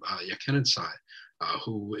named Yakenensai,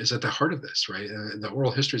 who is at the heart of this, right? The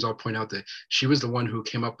oral histories all point out that she was the one who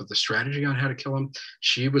came up with the strategy on how to kill him.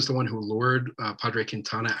 She was the one who lured Padre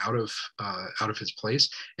Quintana out of his place.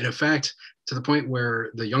 And in fact, to the point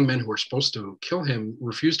where the young men who were supposed to kill him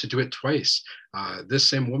refused to do it twice. This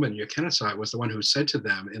same woman, Yakenensai, was the one who said to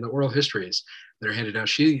them in the oral histories that are handed down,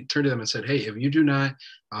 she turned to them and said, hey, if you do not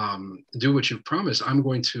do what you've promised, I'm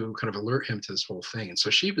going to kind of alert him to this whole thing. And so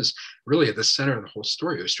she was really at the center of the whole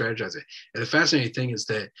story, who was strategizing. And the fascinating thing is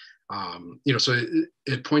that, you know, so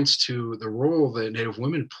it points to the role that Native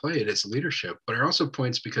women played as leadership, but it also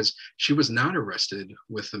points because she was not arrested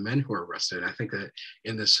with the men who were arrested. And I think that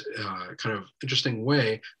in this kind of interesting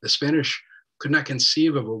way, the Spanish could not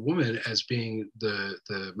conceive of a woman as being the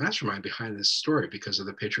mastermind behind this story because of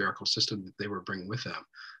the patriarchal system that they were bringing with them.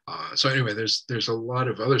 So anyway, there's a lot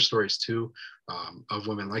of other stories too of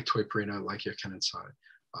women like Toi Parina, like Yakenensai.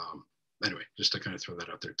 Anyway, just to kind of throw that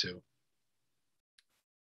out there too.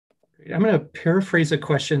 I'm going to paraphrase a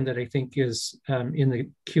question that I think is in the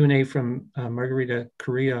Q&A from Margarita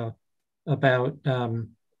Correa about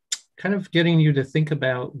kind of getting you to think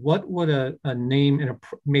about what would a name,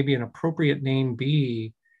 maybe an appropriate name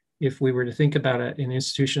be if we were to think about an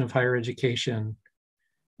institution of higher education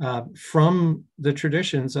from the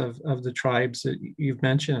traditions of the tribes that you've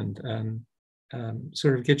mentioned, and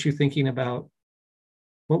sort of get you thinking about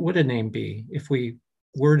what would a name be if we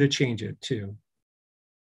were to change it to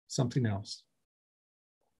something else.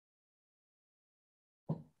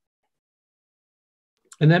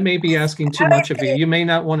 And that may be asking too much of you. You may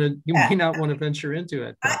not want to. You may not want to venture into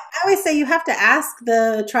it. I always say you have to ask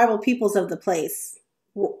the tribal peoples of the place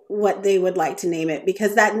what they would like to name it,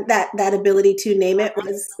 because that ability to name it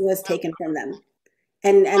was taken from them,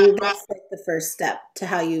 and that's like the first step to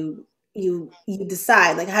how you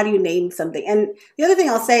decide, like, how do you name something. And the other thing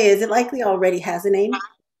I'll say is it likely already has a name.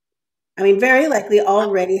 I mean, very likely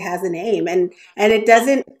already has a name, and it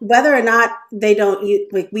doesn't, whether or not they don't use,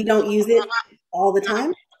 like, we don't use it all the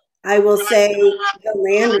time. I will say the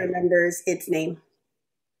land remembers its name.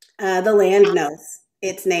 The land knows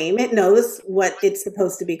its name. It knows what it's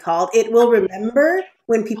supposed to be called. It will remember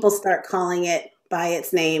when people start calling it by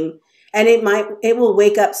its name, and it will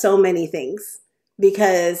wake up so many things.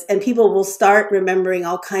 And people will start remembering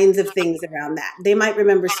all kinds of things around that. They might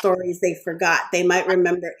remember stories they forgot. They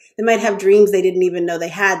might have dreams they didn't even know they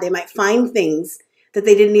had. They might find things that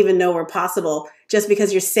they didn't even know were possible just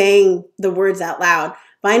because you're saying the words out loud.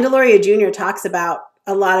 Vine Deloria Jr. talks about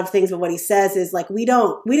a lot of things, but what he says is, like, we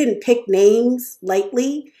didn't pick names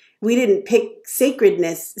lightly. We didn't pick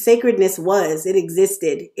sacredness. Sacredness it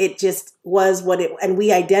existed. It just was and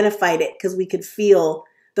we identified it because we could feel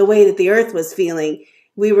the way that the earth was feeling.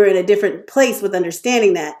 We were in a different place with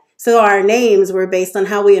understanding that. So our names were based on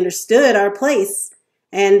how we understood our place,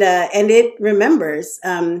 and it remembers.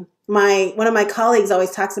 One of my colleagues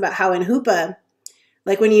always talks about how in Hoopa,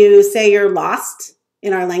 like, when you say you're lost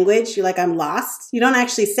in our language, you're like, I'm lost. You don't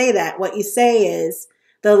actually say that. What you say is,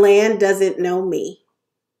 the land doesn't know me.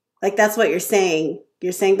 Like, that's what you're saying.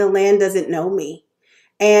 You're saying the land doesn't know me.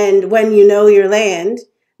 And when you know your land,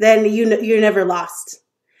 then you're never lost.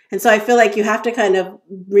 And so I feel like you have to kind of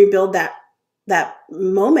rebuild that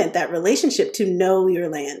moment, that relationship to know your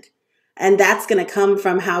land. And that's going to come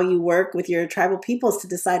from how you work with your tribal peoples to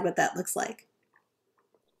decide what that looks like.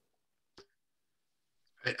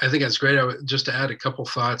 I think that's great. Just to add a couple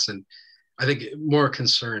thoughts, and I think more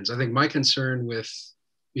concerns. I think my concern with,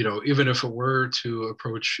 you know, even if it were to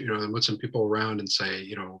approach, you know, the Mutsun people around and say,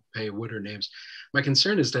 you know, hey, what are names? My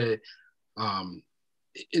concern is that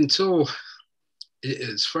until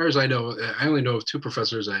as far as I know, I only know of 2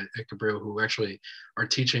 professors at Cabrillo who actually are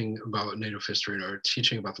teaching about Native history and are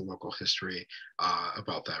teaching about the local history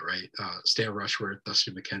about that, right? Stan Rushworth,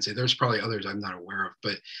 Dusty McKenzie. There's probably others I'm not aware of,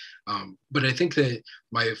 but I think that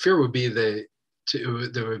my fear would be that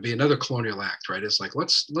there would be another colonial act, right? It's like,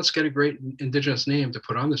 let's get a great indigenous name to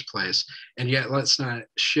put on this place, and yet let's not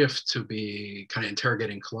shift to be kind of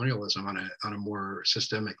interrogating colonialism on a more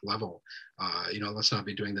systemic level. Let's not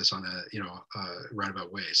be doing this on a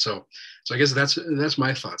roundabout way. So I guess that's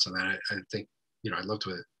my thoughts on that. I think, I loved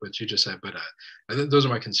what you just said, but those are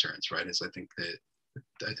my concerns, right? Is I think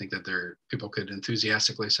that people could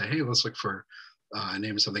enthusiastically say, hey, let's look for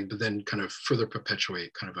name something, but then kind of further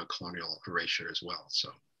perpetuate kind of a colonial erasure as well. So.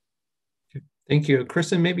 Thank you.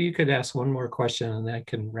 Kristen, maybe you could ask one more question and that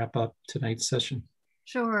can wrap up tonight's session.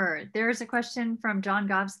 Sure. There's a question from John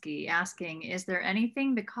Govsky asking, is there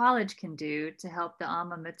anything the college can do to help the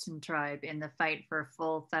Ama Mutsun tribe in the fight for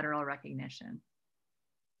full federal recognition?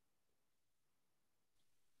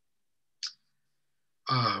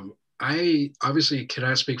 I obviously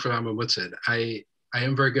cannot speak for the Ama Mutsun. I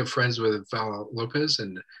am very good friends with Val Lopez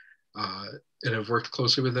and have worked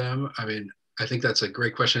closely with them. I mean, I think that's a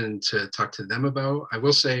great question to talk to them about. I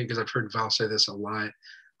will say, because I've heard Val say this a lot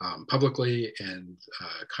publicly and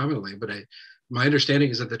commonly, but my understanding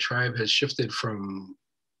is that the tribe has shifted from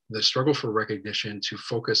the struggle for recognition to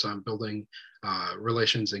focus on building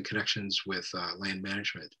relations and connections with land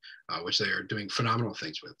management, which they are doing phenomenal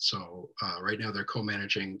things with. So right now they're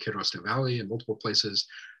co-managing Kid Western Valley in multiple places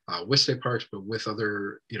with state parks, but with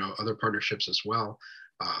other partnerships as well.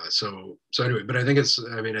 So anyway, but I think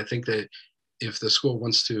I think that if the school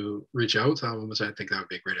wants to reach out to them, I think that would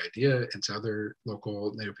be a great idea, and to other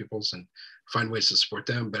local Native peoples, and find ways to support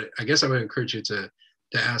them. But I guess I would encourage you to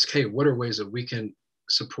ask, hey, what are ways that we can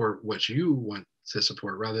support what you want to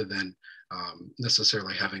support, rather than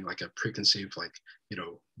necessarily having like a preconceived, like,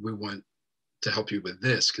 we want to help you with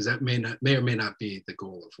this, because that may or may not be the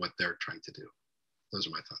goal of what they're trying to do. Those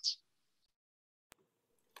are my thoughts.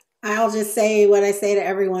 I'll just say what I say to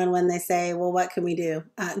everyone when they say, well, what can we do?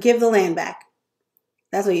 Give the land back.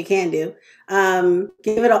 That's what you can do.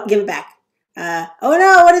 Give it back. Oh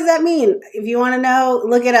no, what does that mean? If you want to know,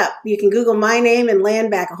 look it up. You can Google my name and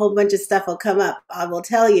land back. A whole bunch of stuff will come up. I will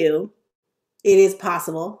tell you, it is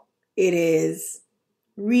possible. It is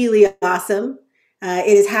really awesome.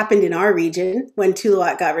 It has happened in our region when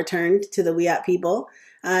Tuluwat got returned to the Wiyot people.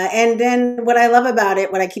 And then what I love about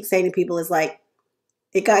it, what I keep saying to people is, like,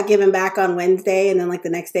 it got given back on Wednesday, and then like the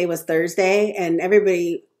next day was Thursday, and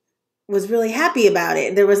everybody was really happy about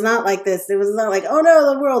it. There was not like this. It was not like, oh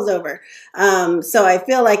no, the world's over. So I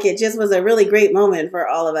feel like it just was a really great moment for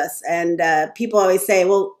all of us. And people always say,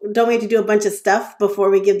 well, don't we have to do a bunch of stuff before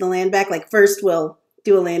we give the land back? Like, first we'll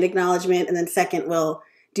do a land acknowledgement, and then second we'll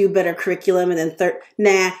do better curriculum, and then third,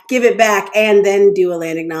 give it back and then do a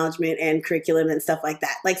land acknowledgement and curriculum and stuff like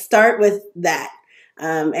that. Like, start with that.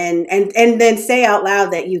 And then say out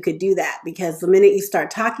loud that you could do that, because the minute you start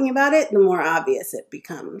talking about it, the more obvious it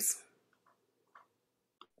becomes.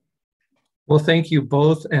 Well, thank you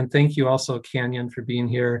both. And thank you also, Canyon, for being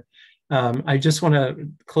here. I just want to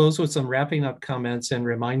close with some wrapping up comments and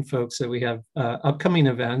remind folks that we have upcoming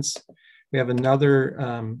events. We have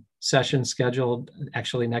another session scheduled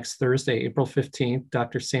actually next Thursday, April 15th.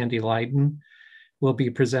 Dr. Sandy Leiden will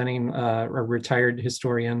be presenting, a retired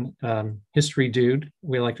historian, history dude,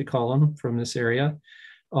 we like to call him, from this area,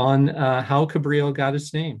 on how Cabrillo got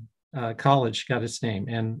its name, college got its name,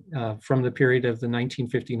 and from the period of the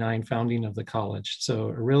 1959 founding of the college. So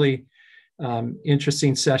a really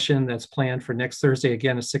interesting session that's planned for next Thursday,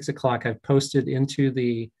 again at 6 o'clock. I've posted into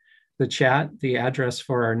the chat the address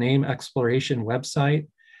for our name exploration website.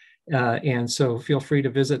 And so feel free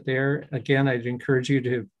to visit there. Again, I'd encourage you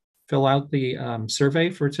to fill out the survey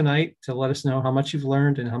for tonight to let us know how much you've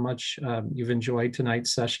learned and how much you've enjoyed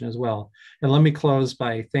tonight's session as well. And let me close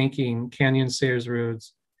by thanking Canyon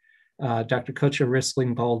Sayers-Rhodes, Dr. Kocha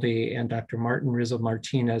Risling-Baldi, and Dr. Martin Rizzo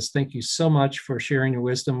Martinez. Thank you so much for sharing your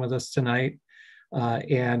wisdom with us tonight.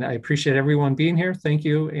 And I appreciate everyone being here. Thank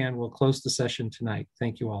you. And we'll close the session tonight.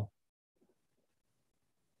 Thank you all.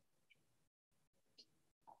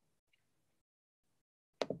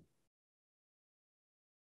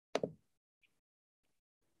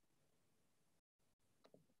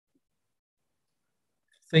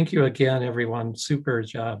 Thank you again, everyone. Super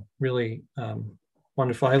job. Really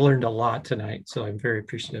wonderful. I learned a lot tonight, so I'm very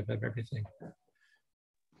appreciative of everything.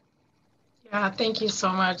 Yeah, thank you so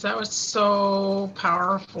much. That was so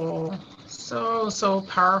powerful. So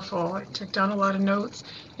powerful. I took down a lot of notes.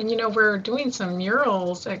 And we're doing some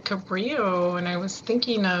murals at Cabrillo, and I was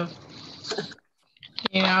thinking of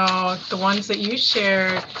You know, the ones that you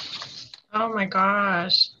shared. Oh my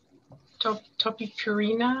gosh. Topi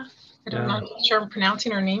Purina. I'm not sure I'm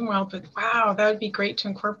pronouncing her name well, but wow, that would be great to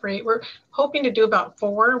incorporate. We're hoping to do about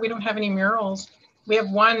 4. We don't have any murals. We have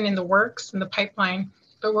 1 in the works, in the pipeline,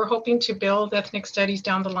 but we're hoping to build ethnic studies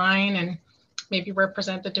down the line and maybe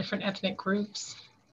represent the different ethnic groups.